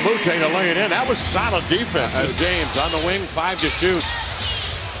Bob Mute to lay it in. That was solid defense. As James on the wing, 5 to shoot.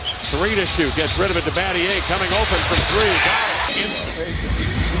 3 to shoot. Gets rid of it to Battier. Coming open from 3. Got it.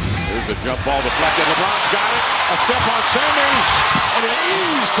 Here's the jump ball deflected. LeBron's got it. A step on Sanders. And an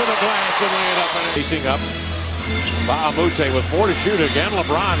ease to the glass and lay it up. And facing up. Bob Mute with 4 to shoot again.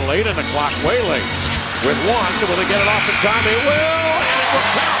 LeBron late in the clock. Way late. With 1. Will they get it off in time? They will. And it will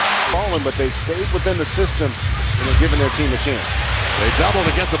count. Falling, but they've stayed within the system and they're giving their team a chance. They double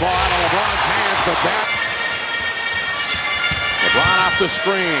to get the ball out of LeBron's hands, but that. LeBron off the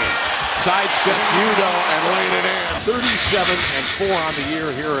screen, sidesteps Udo and laid it in. 37-4 on the year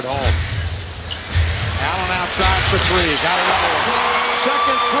here at home. Allen outside for 3, got another one.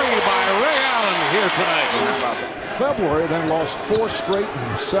 Second 3 by Ray Allen here tonight. February, then lost 4 straight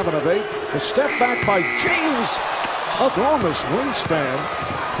and 7 of 8. The step back by James, enormous wingspan.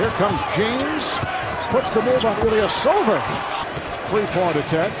 Here comes James, puts the move on Ilyasova. 3-point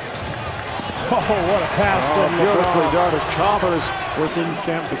attempt. Oh, what a pass from beautifully LeBron. done as Chalmers was in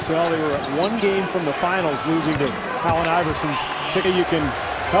San Francisco. They were at 1 game from the finals, losing to Allen Iverson's. You can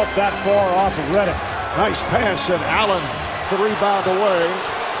help that far off of Reddick. Nice pass, and Allen the rebound away.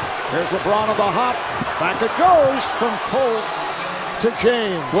 Here's LeBron on the hop. Back it goes from Cole to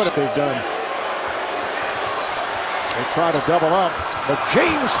James. What have they done? They try to double up, but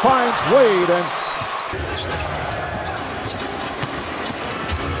James finds Wade, and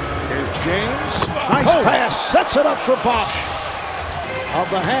here's James. Nice pass, sets it up for Bosch. Of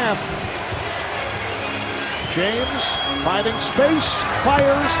the half. James finding space,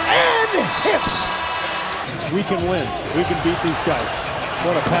 fires, and hits. We can win. We can beat these guys.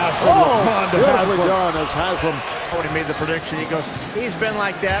 What a pass from LeBron to beautifully Haslam. done as Haslam. When he made the prediction, he goes, he's been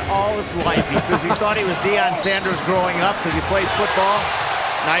like that all his life. He says he thought he was Deion Sanders growing up because he played football.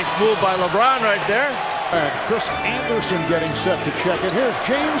 Nice move by LeBron right there. And Chris Anderson getting set to check it. Here's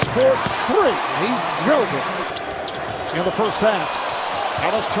James for 3. He drilled it in the first half.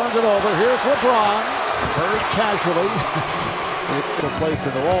 Ellis turned it over. Here's LeBron, very casually. He'll play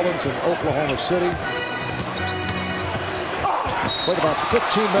for New Orleans and Oklahoma City. Played about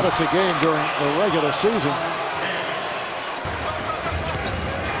 15 minutes a game during the regular season.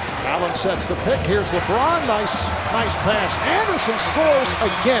 Allen sets the pick. Here's LeBron. Nice pass. Anderson scores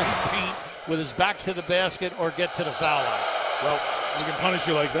again. With his back to the basket or get to the foul line. Well, we can punish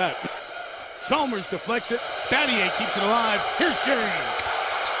you like that. Chalmers deflects it. Battier keeps it alive. Here's James.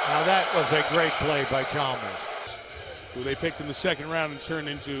 Now that was a great play by Chalmers. Who they picked in the second round and turned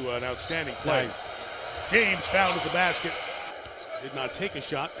into an outstanding play. Nice. James fouled at the basket. Did not take a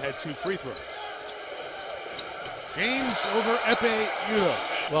shot, had 2 free throws. James over Epe Udo.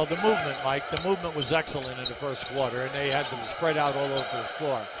 Well, the movement, Mike, the movement was excellent in the first quarter, and they had them spread out all over the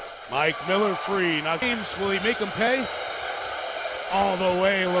floor. Mike Miller free. Now James, will he make him pay? All the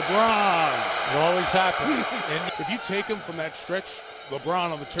way, LeBron. It always happens. And if you take him from that stretch,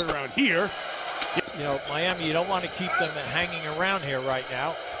 LeBron on the turnaround here. You know, Miami, you don't want to keep them hanging around here right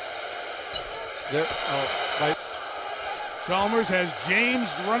now. Chalmers has James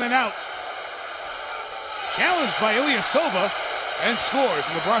running out. Challenged by Ilyasova and scores.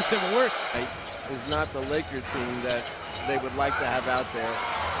 LeBron said, well, is not the Lakers team that they would like to have out there.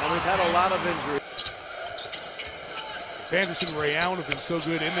 And we've had a lot of injuries. Sanderson, Ray Allen have been so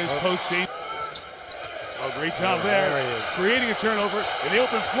good in this postseason. Oh, great job there. Creating a turnover in the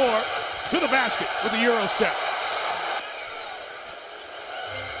open floor to the basket with the Euro step.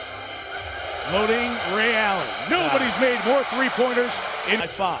 Loading Ray Allen. Nobody's made more three-pointers in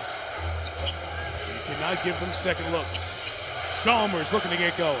 5. You cannot give them second looks. Chalmers looking to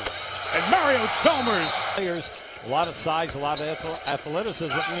get going. And Mario Chalmers. Players, a lot of size, a lot of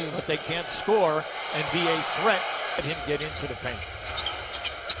athleticism, but they can't score and be a threat and him get into the paint.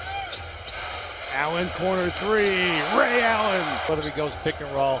 Allen, corner 3, Ray Allen. Whether he goes pick and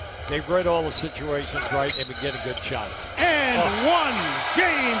roll, they've read all the situations right, they've been getting good shots. And one,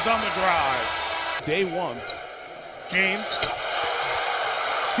 James on the drive. Day 1, James,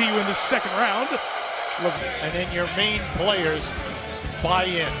 see you in the second round. And then your main players buy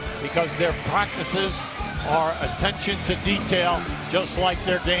in because their practices are attention to detail, just like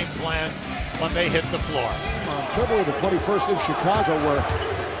their game plans when they hit the floor. On February the 21st in Chicago, where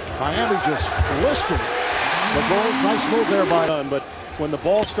Miami just blistered the Bulls. Nice move there by Dunn, but when the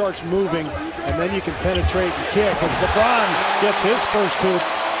ball starts moving and then you can penetrate and kick, as LeBron gets his first two,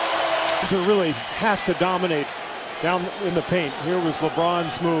 it really has to dominate down in the paint. Here was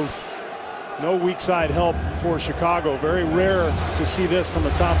LeBron's move. No weak side help for Chicago. Very rare to see this from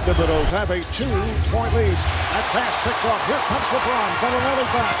a Tom Thibodeau. Have a 2-point lead. That pass picked off. Here comes LeBron. Bellinelli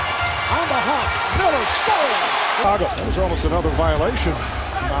back. On the hop. Miller scores. Chicago. That was almost another violation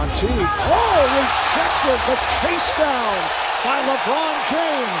on Teague. Oh, rejected. The chase down by LeBron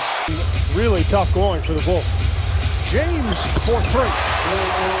James. Really tough going for the Bulls. James for 3.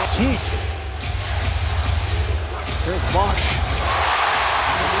 Teague. Here's Bosch.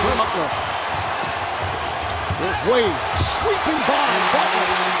 Butler. There's Wade sweeping by Butler.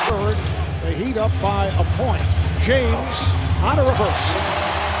 Third, they heat up by a point. James on a reverse.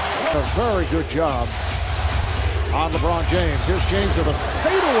 A very good job on LeBron James. Here's James with a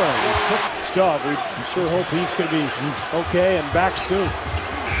fadeaway. Stubb, we sure hope he's going to be okay and back soon.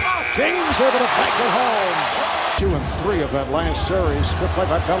 James able to bank it home. 2 and 3 of that last series. Good play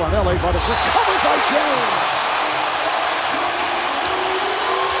by Bellinelli, but it's recovered by James.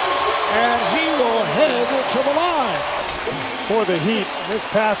 And he will head to the line. For the Heat, this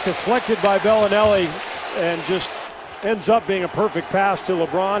pass deflected by Bellinelli and just ends up being a perfect pass to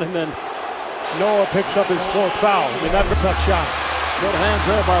LeBron, and then Noah picks up his 4th foul. I mean, that's a tough shot. Good hands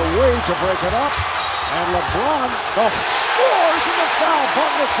there by Wade to break it up. And LeBron scores in the foul.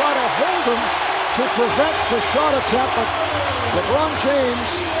 Butler try to hold him to prevent the shot attempt, but LeBron James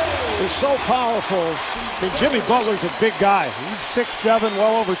is so powerful. I mean, Jimmy Butler's a big guy. He's 6'7",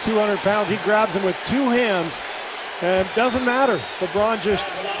 well over 200 pounds. He grabs him with 2 hands, and it doesn't matter. LeBron just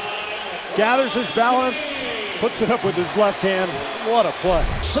gathers his balance, puts it up with his left hand. What a play.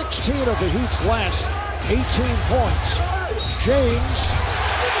 16 of the Heat's last 18 points. James,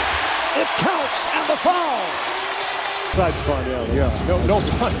 it counts, and the foul. Outside's fun, yeah. No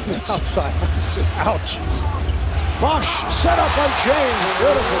fun outside. Ouch. Bosch set up by James.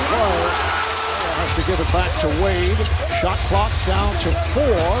 Beautiful play. Has to give it back to Wade. Shot clock down to 4.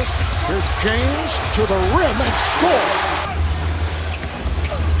 Here's James to the rim and score.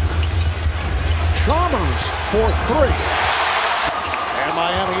 Chalmers for 3. And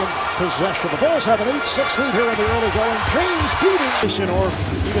Miami in possession. The Bulls have an 8-6 lead here in the early going. James beating. Or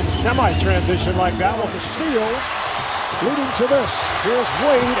even semi-transition like that with the steal. Leading to this. Here's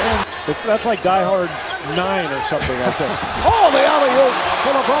Wade, and that's like Die Hard 9 or something, I think. Oh, the alley-oop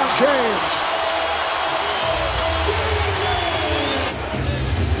for LeBron James.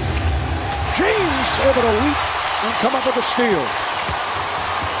 James able to leap and come up with a steal.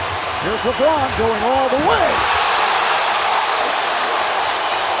 Here's LeBron going all the way.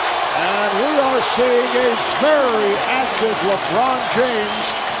 And we are seeing a very active LeBron James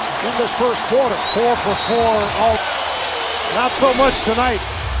in this first quarter. 4 for 4. All. Not so much tonight.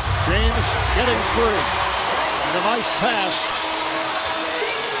 James getting free. And a nice pass.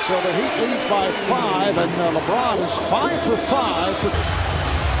 So the Heat leads by 5, and LeBron is 5 for 5.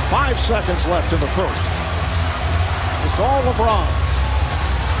 5 seconds left in the first. It's all LeBron.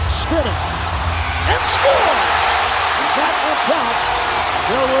 Spinning. And score! That will count.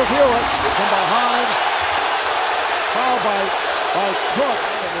 They'll review it from behind. Foul by Cook.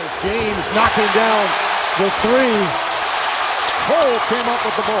 And there's James knocking down the 3. Cole came up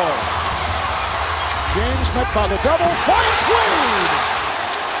with the ball. James met by the double. Finds Wade!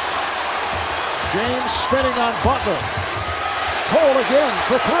 James spinning on Butler. Cole again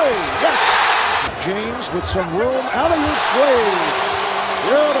for three. Yes! James with some room. Alley-oop Wade.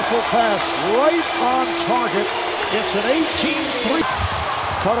 Beautiful pass right on target. It's an 18-3.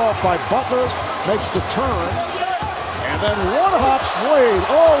 It's cut off by Butler. Makes the turn. And then one-hops Wade.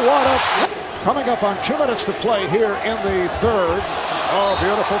 Oh, what a... Coming up on 2 minutes to play here in the third. Oh,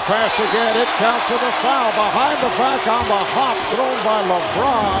 beautiful pass again. It counts as a foul. Behind the back on the hop thrown by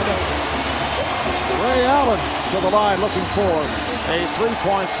LeBron. Ray Allen to the line looking for a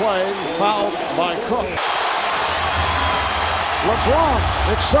three-point play. Fouled by Cook. LeBron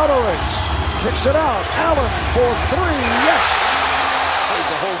accelerates. Kicks it out. Allen for three. Yes! Plays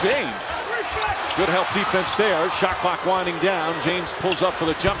the whole game. Good help defense there. Shot clock winding down. James pulls up for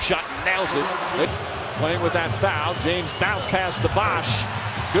the jump shot and nails it. Playing with that foul. James bounce pass to Bosch.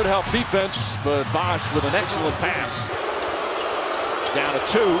 Good help defense, but Bosch with an excellent pass. Down to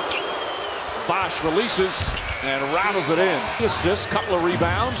 2. Bosch releases and rattles it in. Assist, couple of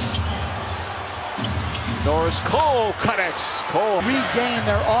rebounds. Norris Cole connects. Cole regain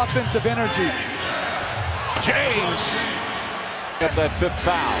their offensive energy. James at that 5th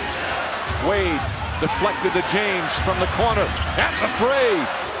foul. Wade deflected to James from the corner. That's a three.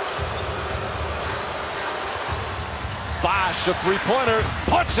 Bosch, a three-pointer,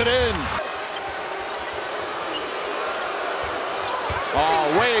 puts it in.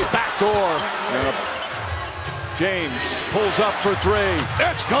 Oh, Wade backdoor. James pulls up for three.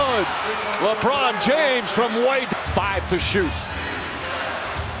 It's good. LeBron James from Wade. 5 to shoot.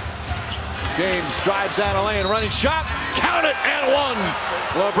 James drives down a lane, running shot. Count it and 1.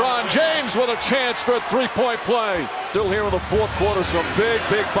 LeBron James with a chance for a three-point play. Still here in the 4th quarter, some big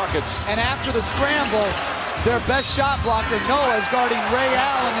buckets. And after the scramble, their best shot blocker, Noah, is guarding Ray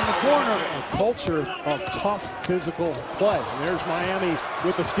Allen in the corner. A culture of tough physical play. And there's Miami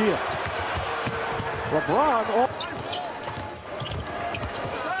with the steal. LeBron.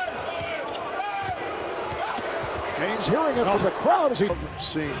 James hearing it from the crowd as he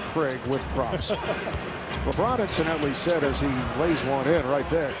seeing Craig with props. LeBron incidentally said as he lays one in right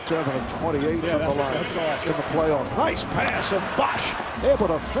there. 7 of 28 from the line in the playoffs. Nice pass and Bosch able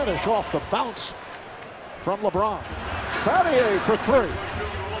to finish off the bounce from LeBron. Battier for 3.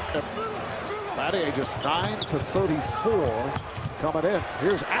 Battier just 9 for 34 coming in.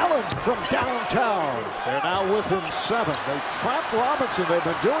 Here's Allen from downtown. They're now within 7. They trapped Robinson. They've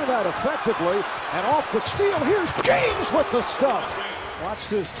been doing that effectively. And off the steal, here's James with the stuff. Watch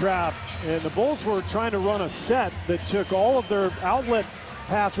this trap. And the Bulls were trying to run a set that took all of their outlet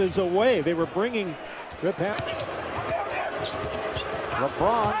passes away. They were bringing good pass.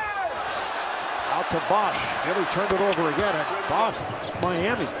 LeBron out to Bosch. Nearly turned it over again. And Bosch,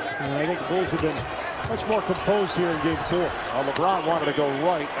 Miami. And I think the Bulls have been much more composed here in game 4. LeBron wanted to go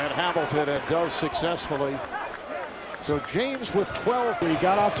right at Hamilton and does successfully. So James with 12. He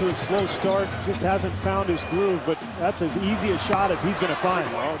got off to a slow start, just hasn't found his groove, but that's as easy a shot as he's going to find.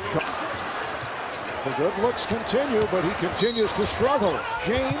 The good looks continue, but he continues to struggle.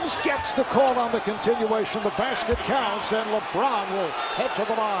 James gets the call on the continuation. The basket counts, and LeBron will head to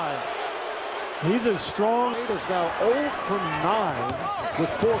the line. He's as strong. He is now 0 for 9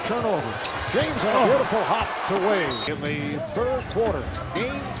 with 4 turnovers. James on a beautiful hop to Wade in the 3rd quarter.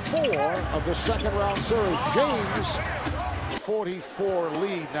 Game 4 of the 2nd round series. James, 44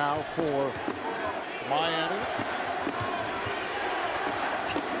 lead now for Miami.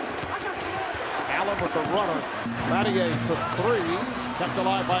 Allen with the runner. Battier for 3. Kept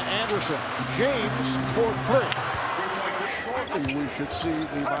alive by Anderson. James for 3. Shortly we should see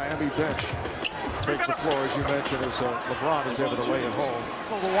the Miami bench take the floor, as you mentioned, as LeBron is able to lay it home.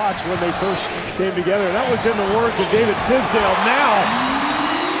 To watch when they first came together. That was in the words of David Fizdale. Now,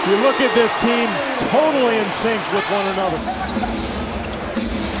 you look at this team totally in sync with one another.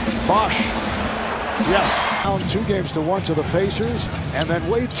 Bosch, yes, down 2 games to 1 to the Pacers, and then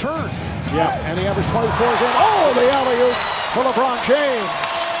Wade turned. Yeah, and he averaged 24 again. Oh, the alley-oop for LeBron James.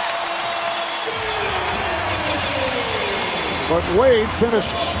 But Wade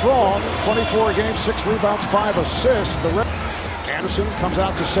finished strong, 24 games, 6 rebounds, 5 assists. Anderson comes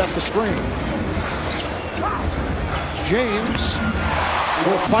out to set the screen. James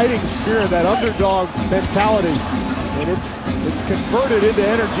with fighting spirit, that underdog mentality, and it's converted into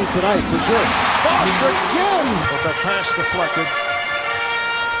energy tonight for sure. Bosch again, but that pass deflected.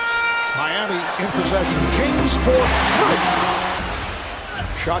 Miami in possession. James for 3.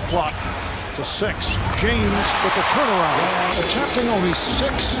 Shot clock to 6. James with the turnaround, attempting only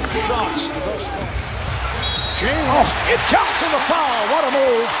 6 shots. James, it counts in the foul. What a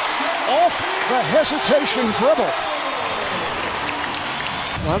move off the hesitation dribble.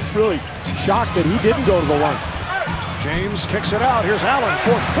 I'm really shocked that he didn't go to the line. James kicks it out. Here's Allen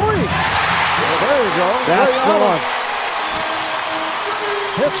for three. Well, there you go. That's the one.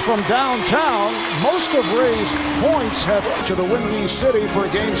 Hits from downtown. Most of Ray's points have to the Windy City for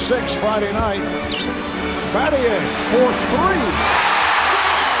Game 6 Friday night. Battier for three.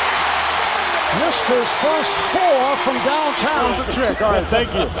 Missed his first four from downtown. That was a trick. All right, thank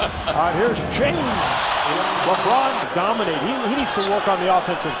you. Here's James. LeBron dominate. He needs to work on the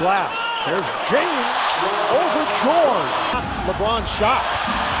offensive glass. There's James over George. LeBron's shot.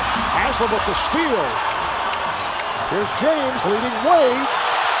 Haslam with the steal. Here's James leading Wade.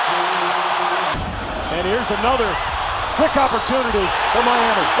 And here's another quick opportunity for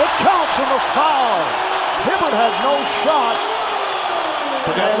Miami. It counts in the foul. Hibbert had no shot.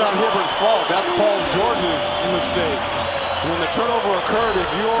 But that's not Hibbert's fault. That's Paul George's mistake. When the turnover occurred, if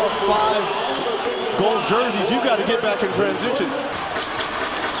you're 5 gold jerseys, you got to get back in transition.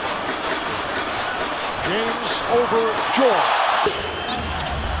 James over George.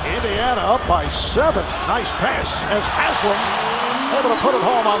 Indiana up by 7. Nice pass as Haslam able to put it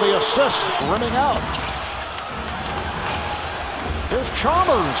home on the assist. Running out. Here's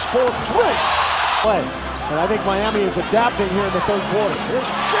Chalmers for three. Play. And I think Miami is adapting here in the third quarter. Here's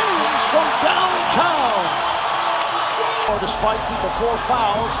James from downtown. Despite the 4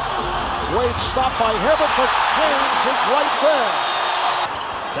 fouls, Wade stopped by Hibbert, but James is right there.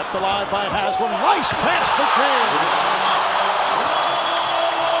 Kept alive by Haslam. Nice pass for James.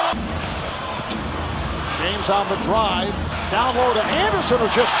 James on the drive. Down low to Anderson, who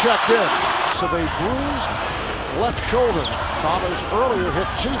just checked in. So they bruised left shoulder. Chalmers earlier hit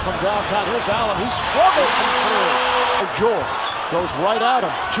 2 from downtown. Here's Allen. He struggled from 3. George goes right at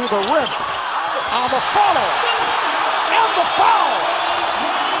him to the rim. On the follow. And the foul.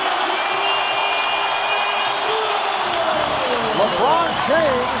 LeBron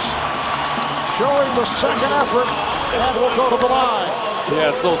James showing the second effort and will go to the line.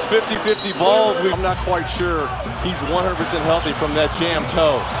 Yeah, it's those 50-50 balls. I'm not quite sure he's 100% healthy from that jam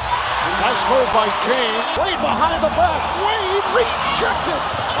toe. Nice move by James. Wade behind the back. Wade rejected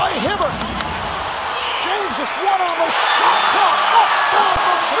by Hibbert. James is one on the shot clock. Up, down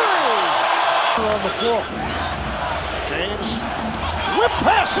the 3. On the floor. James. Whip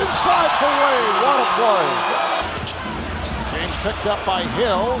pass inside for Wade. What a play. James picked up by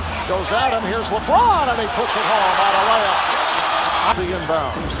Hill. Goes at him. Here's LeBron, and he puts it home on a layup. The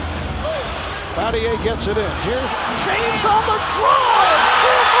inbounds. Battier gets it in. Here's James on the drive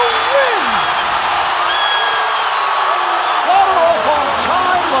for the win. Water off on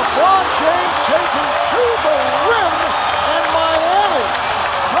time. LeBron James taking to the rim, and Miami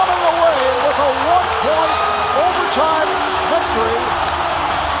coming away with a 1-point overtime victory.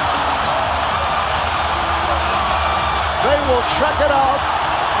 They will check it out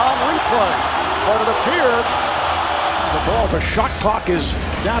on replay, but it appeared the ball. The shot clock is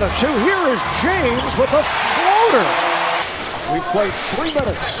down to 2. Here is James with a floater. We've played 3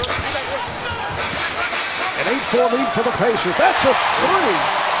 minutes. An 8-4 lead for the Pacers. That's a 3.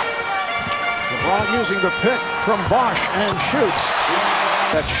 LeBron using the pick from Bosch and shoots.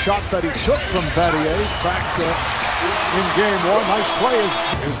 That shot that he took from Battier back in game 1. Nice play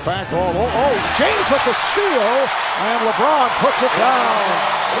is back all over. Oh, James with the steal, and LeBron puts it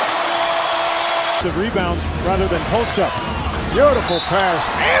down. Of rebounds rather than post-ups. Beautiful pass.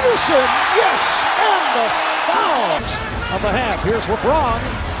 Anderson, yes, and the fouls of the half. Here's LeBron.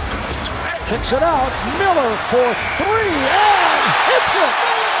 Kicks it out. Miller for 3 and hits it.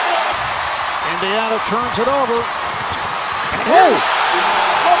 Indiana turns it over. And here's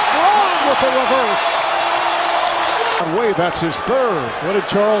LeBron with the reverse. Wade, that's his 3rd. What did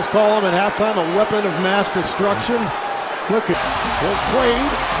Charles call him at halftime? A weapon of mass destruction. Look at here's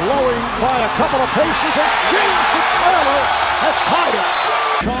Wade blowing by a couple of paces, and James the trailer has tied it.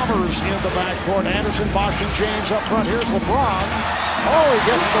 Chalmers in the backcourt. Anderson, Bosch, and James up front. Here's LeBron. Oh, he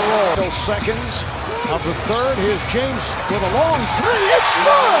gets the roll. Still seconds of the 3rd. Here's James with a long 3. It's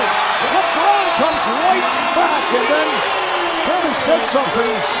good. LeBron comes right back, and then Kirby said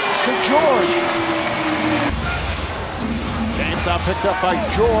something to George. James now picked up by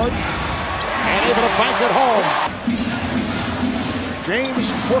George and able to bank it home. James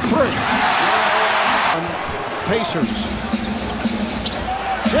for 3. Pacers.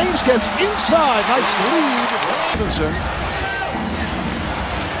 James gets inside. Nice lead. Stevenson.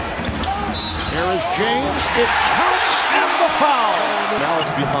 Here is James. It counts and the foul. Now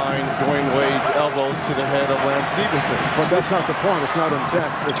it's behind Dwayne Wade's elbow to the head of Lance Stevenson. But that's not the point. It's not intent.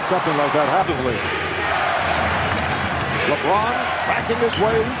 It's something like that happening. LeBron backing his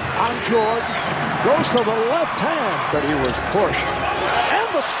way on George. Goes to the left hand. But he was pushed. And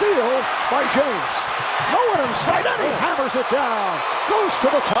the steal by James. No one in sight, and he hammers it down. Goes to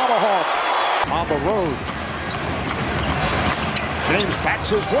the tomahawk. On the road. James backs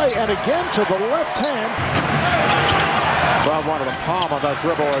his way, and again to the left hand. Brown wanted a palm on that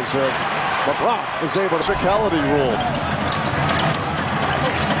dribble as LeBron is able to. Physicality rule.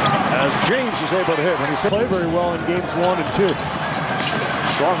 As James is able to hit when he played very well in games 1 and 2.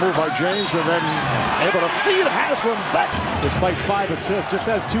 Strong move by James, and then able to feed Haslam back. Despite 5 assists, just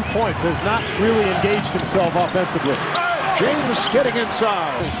has 2 points. Has not really engaged himself offensively. James getting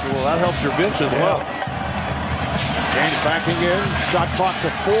inside. Well, that helps your bench as well. James backing in. Shot clock to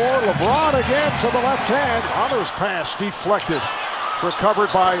 4. LeBron again to the left hand. Honors pass deflected.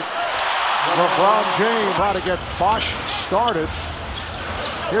 Recovered by LeBron James. Trying to get Bosch started.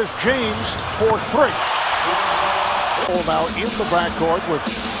 Here's James for 3. Now in the backcourt with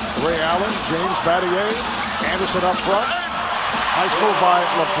Ray Allen, James Battier, Anderson up front. Nice move by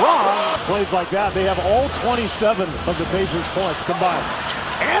LeBron. Plays like that, they have all 27 of the Pacers' points combined.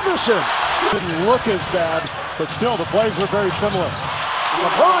 Anderson didn't look as bad, but still the plays were very similar.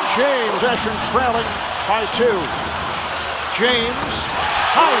 LeBron James, possession trailing by 2. James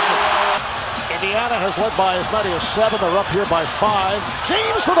ties it. Indiana has led by as many as 7. They're up here by 5.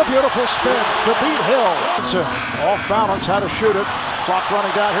 James with a beautiful spin to beat Hill. It's off balance, how to shoot it. Clock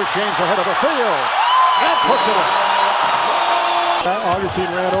running down. Here's James ahead of the field. And puts it in.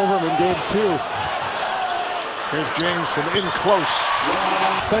 Augustine ran over him in game 2. Here's James from in close.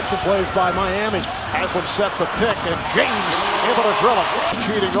 Offensive plays by Miami. Haslam set the pick, and James able to drill it.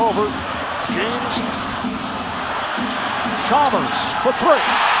 Cheating over. James. Chalmers for 3.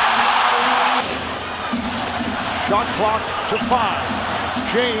 Shot clock to 5.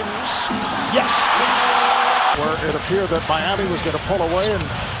 James, yes. Where it appeared that Miami was going to pull away and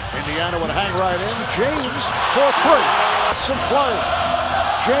Indiana would hang right in. James for 3. Some play.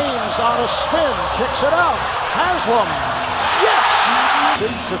 James on a spin, kicks it out. Haslam, yes.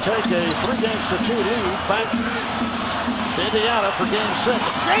 To take a 3-2 lead back to Indiana for game 6.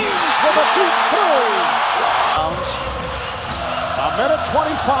 James with a deep 3. A minute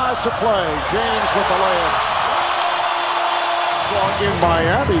 25 to play. James with the layup. In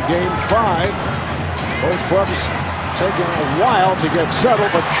Miami, game 5. Both clubs taking a while to get settled,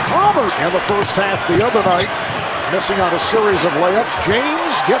 but Chalmers in the first half the other night, missing on a series of layups.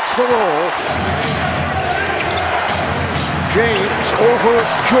 James gets the roll. James over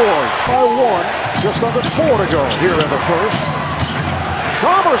George by 1. Just under 4 to go here in the first.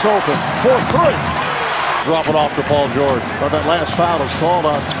 Chalmers open for 3. Drop it off to Paul George. But that last foul is called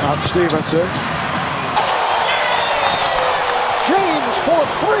on Stevenson. James for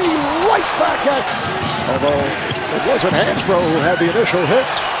 3, right back at. Although it wasn't Hansbrough who had the initial hit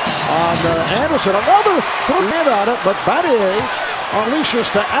on Anderson. Another 3 on it, but Battier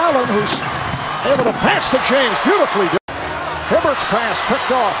unleashes to Allen, who's able to pass to James. Beautifully done. Hibbert's pass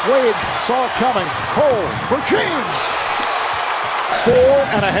picked off. Wade saw it coming. Cole for James.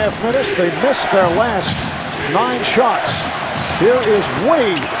 4.5 minutes. They missed their last 9 shots. Here is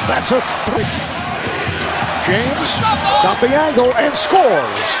Wade. That's a 3. James got the angle and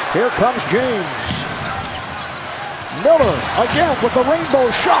scores. Here comes James. Miller again with the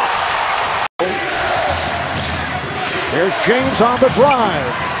rainbow shot. Here's James on the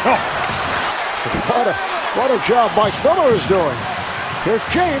drive. Oh, what a job Mike Miller is doing. Here's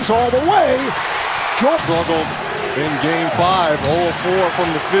James all the way. George struggled in game 5, 0-4 from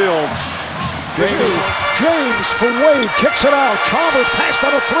the field. James for Wade, kicks it out. Chalmers passed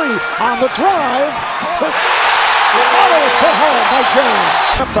on a 3 on the drive. The follow is put home by James.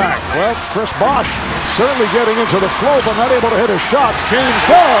 Step back. Well, Chris Bosh certainly getting into the flow, but not able to hit his shots. James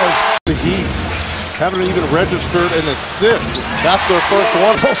does. The Heat haven't even registered an assist. That's their first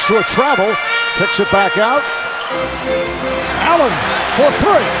one. Close to a travel. Kicks it back out. Allen for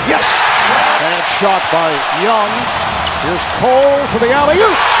 3. Yes. And shot by Young. Here's Cole for the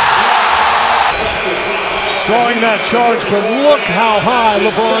alley-oop. Drawing that charge, but look how high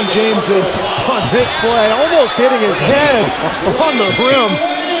LeBron James is on this play. Almost hitting his head on the rim.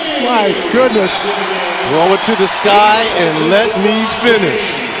 My goodness. Throw it to the sky and let me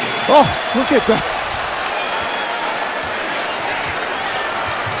finish. Oh, look at that.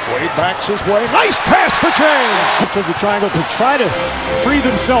 Wade backs his way. Nice pass for James. It's of the triangle to try to free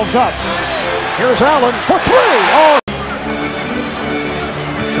themselves up. Here's Allen for 3. Oh.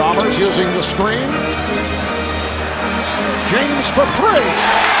 Chalmers using the screen. James for 3.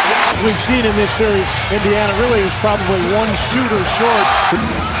 As we've seen in this series, Indiana really is probably 1 shooter short.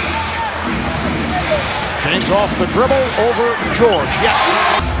 James off the dribble over George. Yes.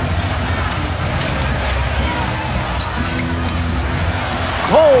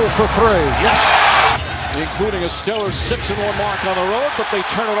 Cole for 3. Yes. including a stellar 6-1 mark on the road, but they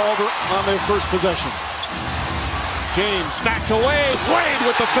turn it over on their first possession. James back to Wade. Wade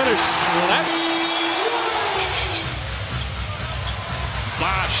with the finish.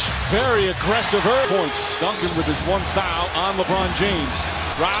 Bosh, very aggressive points. Duncan with his one foul on LeBron James.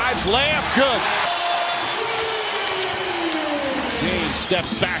 Drives, layup, good. James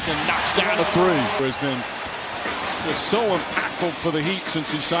steps back and knocks down a three. Has been just so impactful for the Heat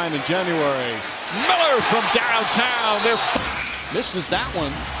since he signed in January. Miller from downtown. Misses that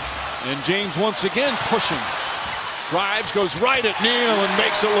one. And James once again pushing. Drives, goes right at Neal and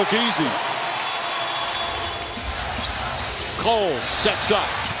makes it look easy. Cole sets up,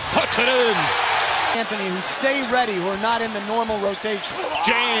 puts it in. Anthony, who stay ready, who are not in the normal rotation.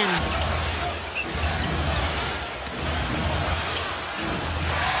 James.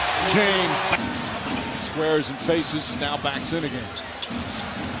 Squares and faces, now backs in again.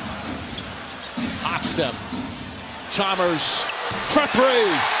 Hop step. Chalmers for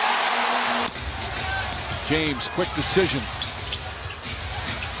three. James, quick decision.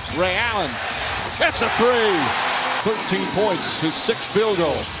 Ray Allen, it's a three. 13 points, his 6th field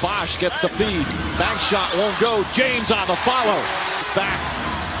goal. Bosh gets the feed. Bank shot won't go. James on the follow. Back.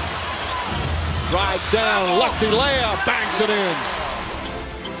 Drives down. Lefty layup. Banks it in.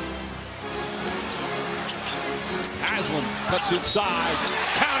 Haslam cuts inside.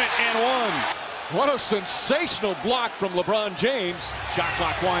 Count it and one. What a sensational block from LeBron James. Shot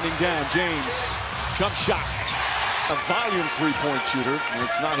clock winding down. James. Jump shot. A volume three-point shooter. And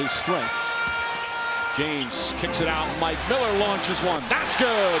it's not his strength. James kicks it out. Mike Miller launches one. That's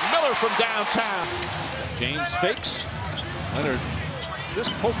good. Miller from downtown. James fakes. Leonard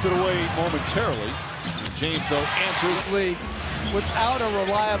just poked it away momentarily. James, though, answers. League without a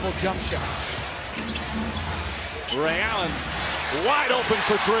reliable jump shot. Ray Allen wide open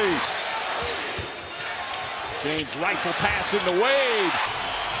for three. James rifle pass into Wade.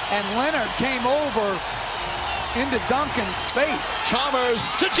 And Leonard came over into Duncan's space.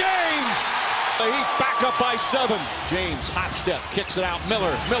 Chalmers to James. The Heat back up by 7. James, hot step, kicks it out.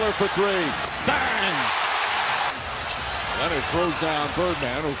 Miller for three. Bang! Leonard throws down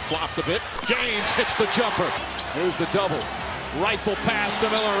Birdman, who flopped a bit. James hits the jumper. Here's the double. Rifle pass to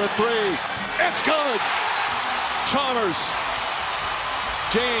Miller at three. It's good! Chalmers.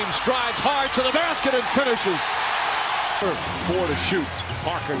 James drives hard to the basket and finishes. 4 to shoot.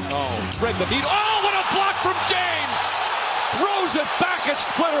 Parker, spread the needle. Oh, what a block from James! Throws it back at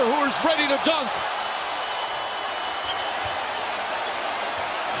Splitter, who is ready to dunk.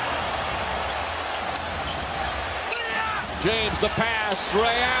 James the pass,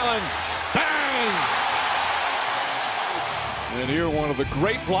 Ray Allen, bang! And here one of the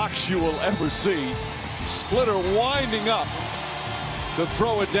great blocks you will ever see. Splitter winding up to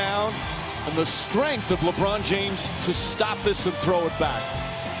throw it down, and the strength of LeBron James to stop this and throw it back.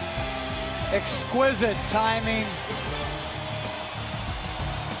 Exquisite timing.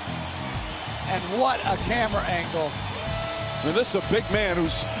 And what a camera angle. I mean, this is a big man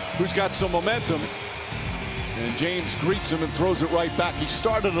who's got some momentum. And James greets him and throws it right back. He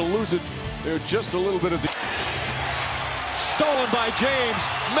started to lose it there just a little bit of the... Stolen by James.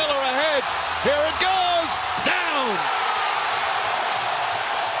 Miller ahead. Here it goes. Down.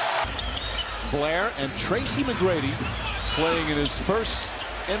 Blair and Tracy McGrady playing in his first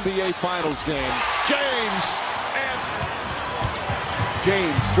NBA Finals game.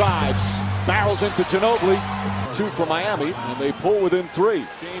 James drives. Barrels into Ginobili. 2 from Miami, and they pull within 3.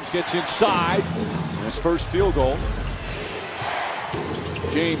 James gets inside. His first field goal.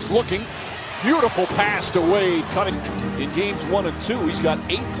 James looking. Beautiful pass to Wade. Cutting in games 1 and 2. He's got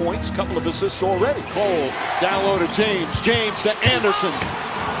 8 points, couple of assists already. Cole down low to James. James to Anderson.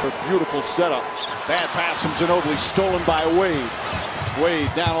 A beautiful setup. Bad pass from Ginobili, stolen by Wade.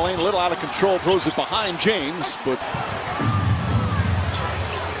 Wade down the lane, a little out of control, throws it behind James, but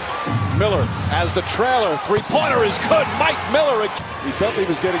Miller has the trailer. Three-pointer is good. Mike Miller. He felt he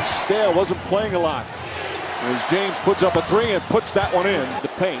was getting stale, wasn't playing a lot. As James puts up a 3 and puts that one in the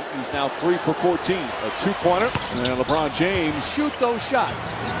paint. He's now 3 for 14. A 2-pointer. And LeBron James. Shoot those shots.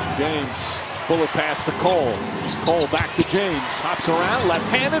 James, bullet pass to Cole. Cole back to James. Hops around,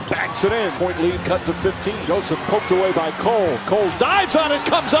 left-handed, backs it in. Point lead cut to 15. Joseph poked away by Cole. Cole dives on it,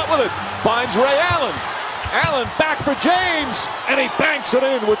 comes up with it. Finds Ray Allen. Allen back for James, and he banks it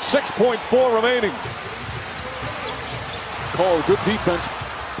in with 6.4 remaining. Cole, good defense,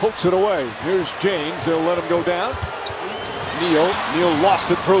 pokes it away. Here's James, they'll let him go down. Neal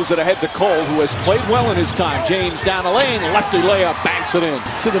lost it, throws it ahead to Cole, who has played well in his time. James down the lane, lefty layup, banks it in.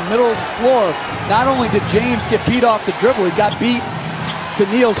 To the middle of the floor, not only did James get beat off the dribble, he got beat to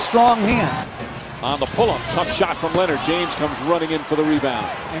Neal's strong hand. on the pull-up. Tough shot from Leonard. James comes running in for the rebound.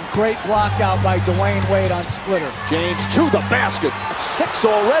 And great block out by Dwayne Wade on splitter. James to the basket. That's 6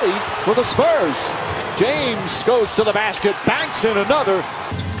 already for the Spurs. James goes to the basket, banks in another.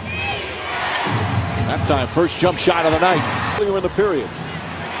 That time, first jump shot of the night. Earlier in the period.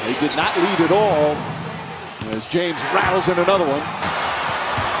 They did not lead at all as James rattles in another one.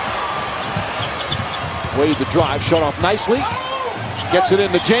 Wade the drive, shut off nicely. Gets it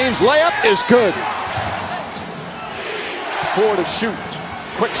into James. Layup is good. 4 to shoot.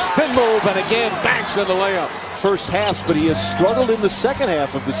 Quick spin move, and again banks in the layup. First half, but he has struggled in the second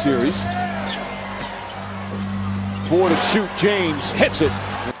half of the series. 4 to shoot. James hits it.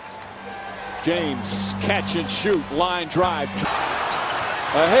 James catch and shoot. Line drive.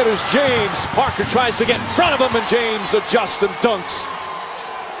 Ahead is James. Parker tries to get in front of him, and James adjusts and dunks.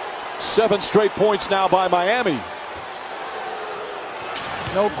 7 straight points now by Miami.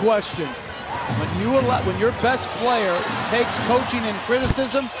 No question. When your best player takes coaching and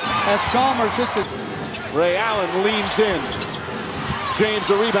criticism, as Chalmers hits it. Ray Allen leans in. James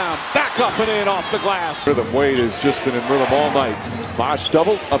a rebound. Back up and in off the glass. Rhythm. Wade has just been in rhythm all night. Bosch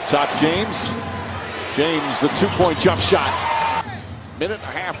double. Up top James. James the 2-point jump shot. Minute and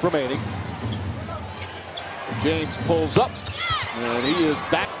a half remaining. James pulls up. And he is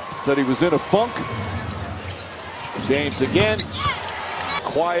back. Said he was in a funk. James again.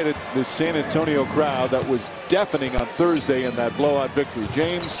 Quieted the San Antonio crowd that was deafening on Thursday in that blowout victory.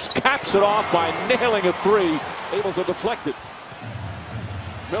 James caps it off by nailing a 3, able to deflect it.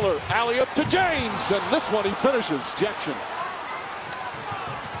 Miller alley-up to James, and this one he finishes. Ejection.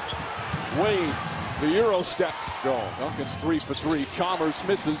 Wade, the Euro step. Duncan's 3 for 3. Chalmers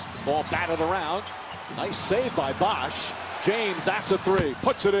misses. Ball batted around. Nice save by Bosch. James, that's a 3.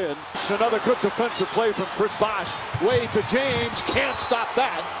 Puts it in. Another good defensive play from Chris Bosch. Wade to James. Can't stop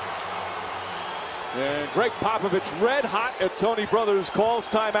that. And Greg Popovich red hot at Tony Brothers. Calls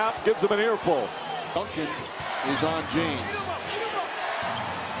timeout. Gives him an earful. Duncan is on James.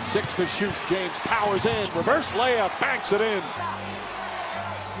 6 to shoot. James powers in. Reverse layup. Banks it in.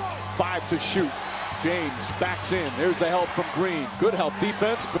 5 to shoot. James backs in. There's the help from Green. Good help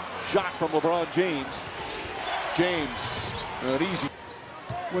defense. Shot from LeBron James. James, an easy.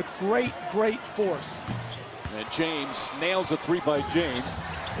 With great force. And James nails a 3 by James.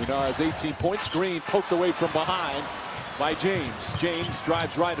 He now has 18 points. Green poked away from behind by James. James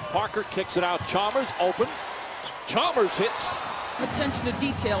drives right at Parker, kicks it out. Chalmers open. Chalmers hits. Attention to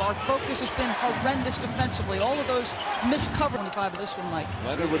detail. Our focus has been horrendous defensively. All of those missed cover. 25 of this one, Mike.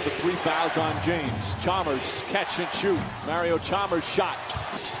 Leonard with the 3 fouls on James. Chalmers catch and shoot. Mario Chalmers shot.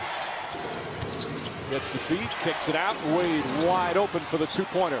 Gets the feed, kicks it out. Wade wide open for the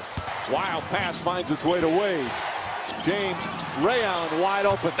 2-pointer. Wild pass finds its way to Wade. James, Ray Allen wide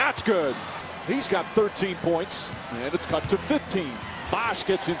open. That's good. He's got 13 points, and it's cut to 15. Bosch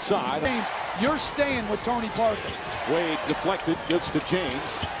gets inside. James, you're staying with Tony Parker. Wade deflected, gets to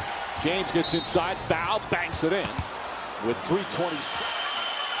James. James gets inside, foul, banks it in with 3:20.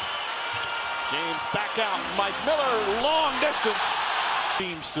 James back out. Mike Miller, long distance.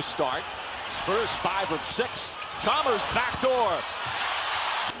 Teams to start. Spurs 5 of 6. Chalmers backdoor.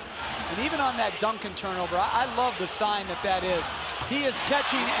 And even on that Duncan turnover, I love the sign that is. He is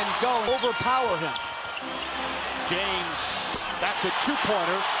catching and going. Overpower him. James, that's a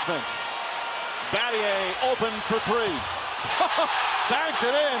 2-pointer. Vince. Battier open for 3. Banked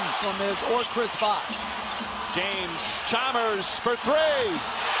it in. From his or Chris Bosch. James, Chalmers for 3.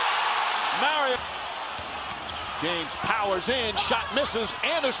 Mario. James powers in, shot misses.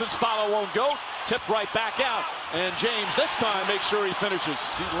 Anderson's follow won't go. Tipped right back out. And James this time makes sure he finishes.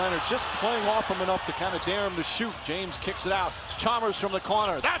 See Leonard just playing off him enough to kind of dare him to shoot. James kicks it out. Chalmers from the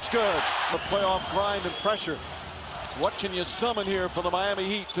corner. That's good. The playoff grind and pressure. What can you summon here for the Miami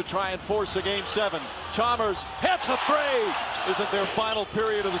Heat to try and force a Game 7? Chalmers hits a 3. Isn't their final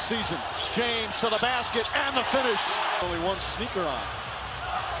period of the season. James to the basket and the finish. Only one sneaker on.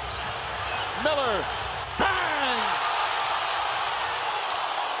 Miller. Bang!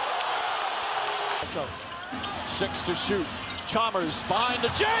 6 to shoot. Chalmers behind to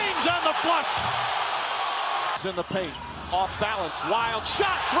James on the flush. It's in the paint. Off balance. Wild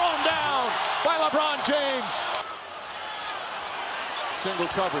shot thrown down by LeBron James. Single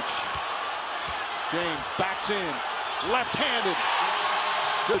coverage. James backs in. Left-handed.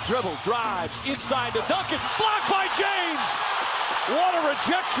 Good dribble. Drives inside to Duncan. Blocked by James. What a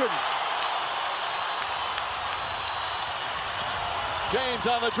rejection. James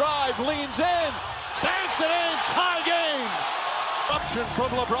on the drive, leans in, banks it in, tie game. Option from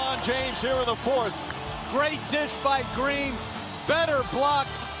LeBron James here in the 4th. Great dish by Green, better block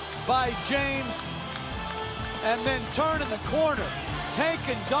by James, and then turning the corner,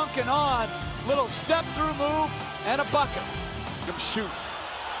 taking Duncan on, little step-through move, and a bucket. Shoot.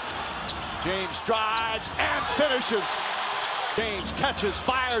 James drives and finishes. James catches,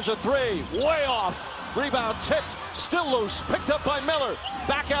 fires a three, way off. Rebound tipped, still loose, picked up by Miller.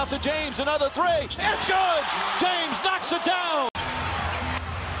 Back out to James, another three. It's good! James knocks it down.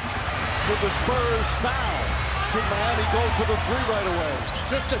 Should the Spurs foul? Should Miami go for the three right away?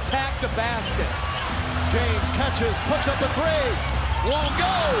 Just attack the basket. James catches, puts up a three. Won't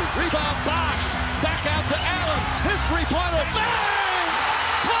go. Rebound Bosh. Back out to Allen. His three-pointer. Bang!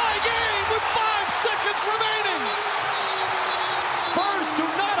 Tie game with 5 seconds remaining. Spurs do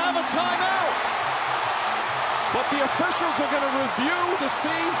not have a timeout. But the officials are going to review to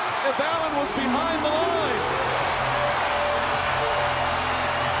see if Allen was behind the line.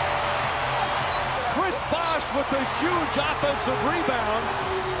 Chris Bosh with the huge offensive rebound.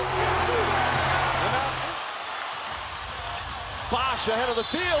 Bosh ahead of the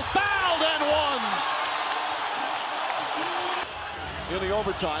field, fouled and one. In the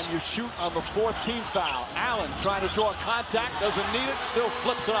overtime, you shoot on the 4th team foul. Allen trying to draw contact, doesn't need it, still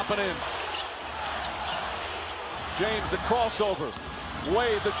flips it up and in. James the crossover,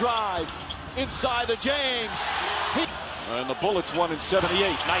 Wade the drive, inside to James. And the Bullets won in 78.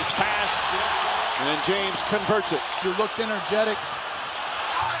 Nice pass, and then James converts it. He looks energetic.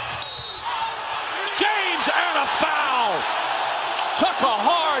 James and a foul. Took a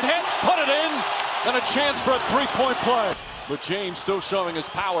hard hit, put it in, and a chance for a three-point play. But James still showing his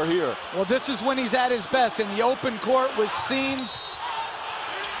power here. Well, this is when he's at his best, in the open court with seams.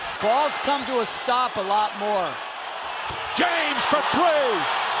 Balls come to a stop a lot more. James for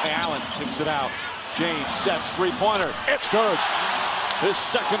three. Allen kicks it out. James sets three-pointer. It's good. His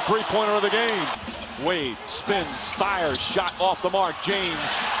second three-pointer of the game. Wade spins, fires, shot off the mark.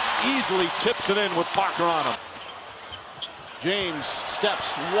 James easily tips it in with Parker on him. James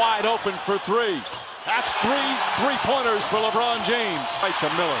steps wide open for three. That's 3 three-pointers for LeBron James. Right to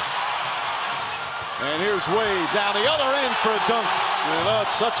Miller. And here's Wade down the other end for a dunk. And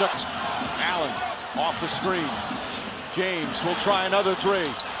that's such a... Allen off the screen. James will try another three.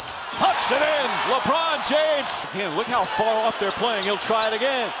 Puts it in. LeBron James. Again, look how far up they're playing. He'll try it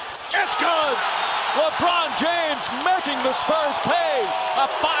again. It's good. LeBron James making the Spurs pay a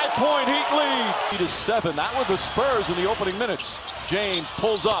 5-point Heat lead. It is 7. That were the Spurs in the opening minutes. James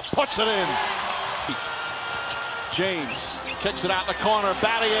pulls up, puts it in. James kicks it out in the corner.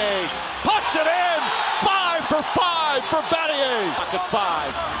 Battier puts it in. 5 for 5 for Battier. Pocket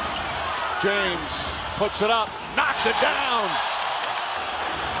 5. James puts it up, knocks it down.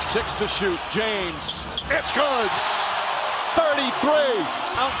 6 to shoot. James. It's good. 33.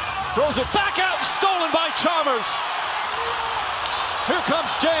 Out. Throws it back out and stolen by Chalmers. Here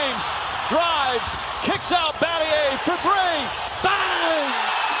comes James. Drives. Kicks out Battier for three. Bang!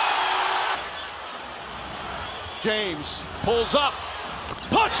 James pulls up.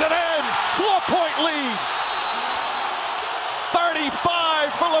 Puts it in. 4-point lead.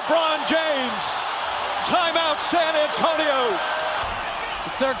 35 for LeBron James. Timeout San Antonio.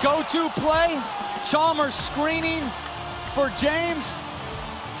 It's their go-to play. Chalmers screening for James.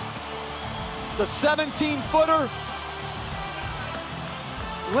 The 17-footer.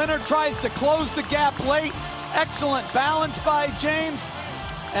 Leonard tries to close the gap late. Excellent balance by James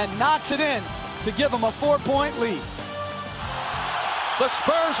and knocks it in to give him a 4-point lead. The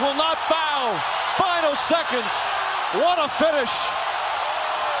Spurs will not foul. Final seconds. What a finish.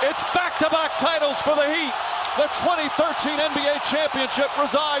 It's back-to-back titles for the Heat. The 2013 NBA championship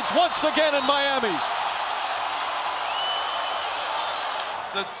resides once again in Miami.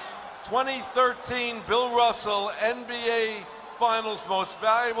 The 2013 Bill Russell NBA Finals Most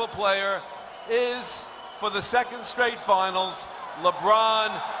Valuable Player is, for the second straight finals, LeBron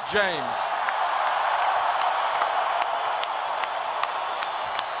James.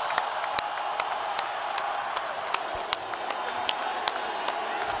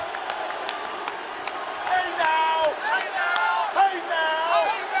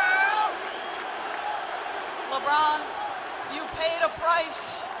 LeBron, you paid a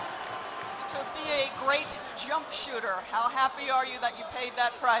price to be a great jump shooter. How happy are you that you paid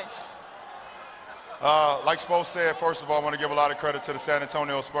that price? Like Spo said, first of all, I want to give a lot of credit to the San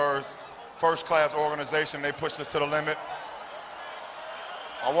Antonio Spurs. First-class organization. They pushed us to the limit.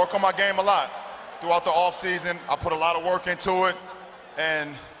 I work on my game a lot. Throughout the offseason, I put a lot of work into it.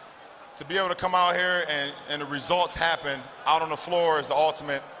 And to be able to come out here and the results happen out on the floor is the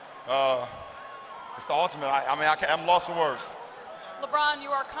ultimate. It's the ultimate. I'm lost for words. LeBron, you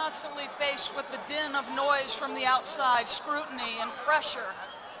are constantly faced with the din of noise from the outside, scrutiny and pressure.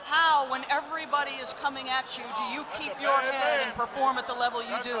 How, when everybody is coming at you, do you keep your head and perform at the level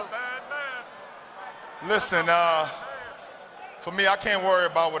you do? Listen, for me, I can't worry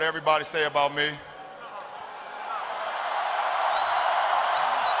about what everybody say about me.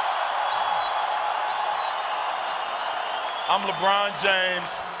 I'm LeBron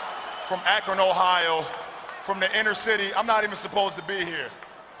James from Akron, Ohio, from the inner city. I'm not even supposed to be here.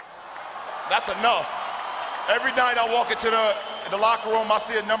 That's enough. Every night I walk into the locker room, I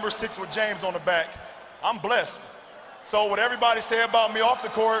see a number 6 with James on the back. I'm blessed. So what everybody say about me off the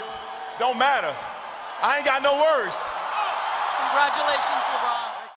court don't matter. I ain't got no words. Congratulations, LeBron.